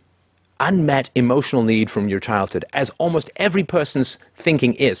some unmet emotional need from your childhood, as almost every person's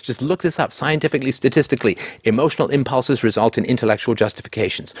thinking is. Just look this up scientifically, statistically. Emotional impulses result in intellectual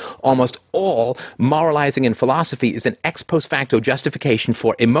justifications. Almost all moralizing in philosophy is an ex post facto justification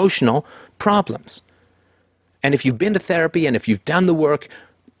for emotional problems. And if you've been to therapy and if you've done the work,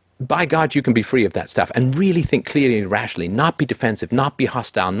 by God, you can be free of that stuff and really think clearly and rationally, not be defensive, not be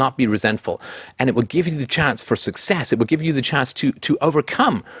hostile, not be resentful. And it will give you the chance for success. It will give you the chance to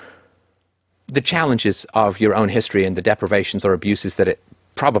overcome the challenges of your own history and the deprivations or abuses that it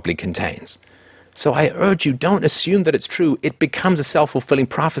probably contains. So I urge you, don't assume that it's true. It becomes a self-fulfilling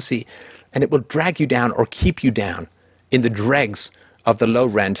prophecy, and it will drag you down or keep you down in the dregs of the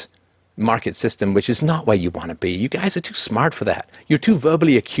low-rent market system, which is not where you want to be. You guys are too smart for that. You're too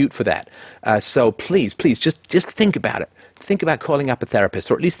verbally acute for that. So please, just think about it. Think about calling up a therapist,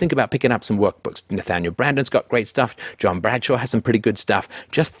 or at least think about picking up some workbooks. Nathaniel Brandon's got great stuff. John Bradshaw has some pretty good stuff.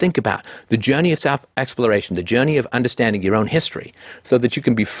 Just think about the journey of self-exploration, the journey of understanding your own history, so that you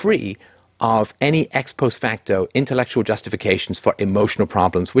can be free of any ex post facto intellectual justifications for emotional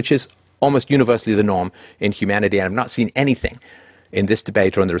problems, which is almost universally the norm in humanity. And I've not seen anything in this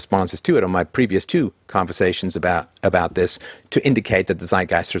debate or in the responses to it on my previous 2 conversations about this to indicate that the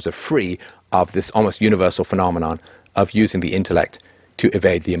Zeitgeisters are free of this almost universal phenomenon of using the intellect to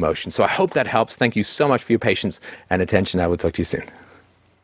evade the emotion. So I hope that helps. Thank you so much for your patience and attention. I will talk to you soon.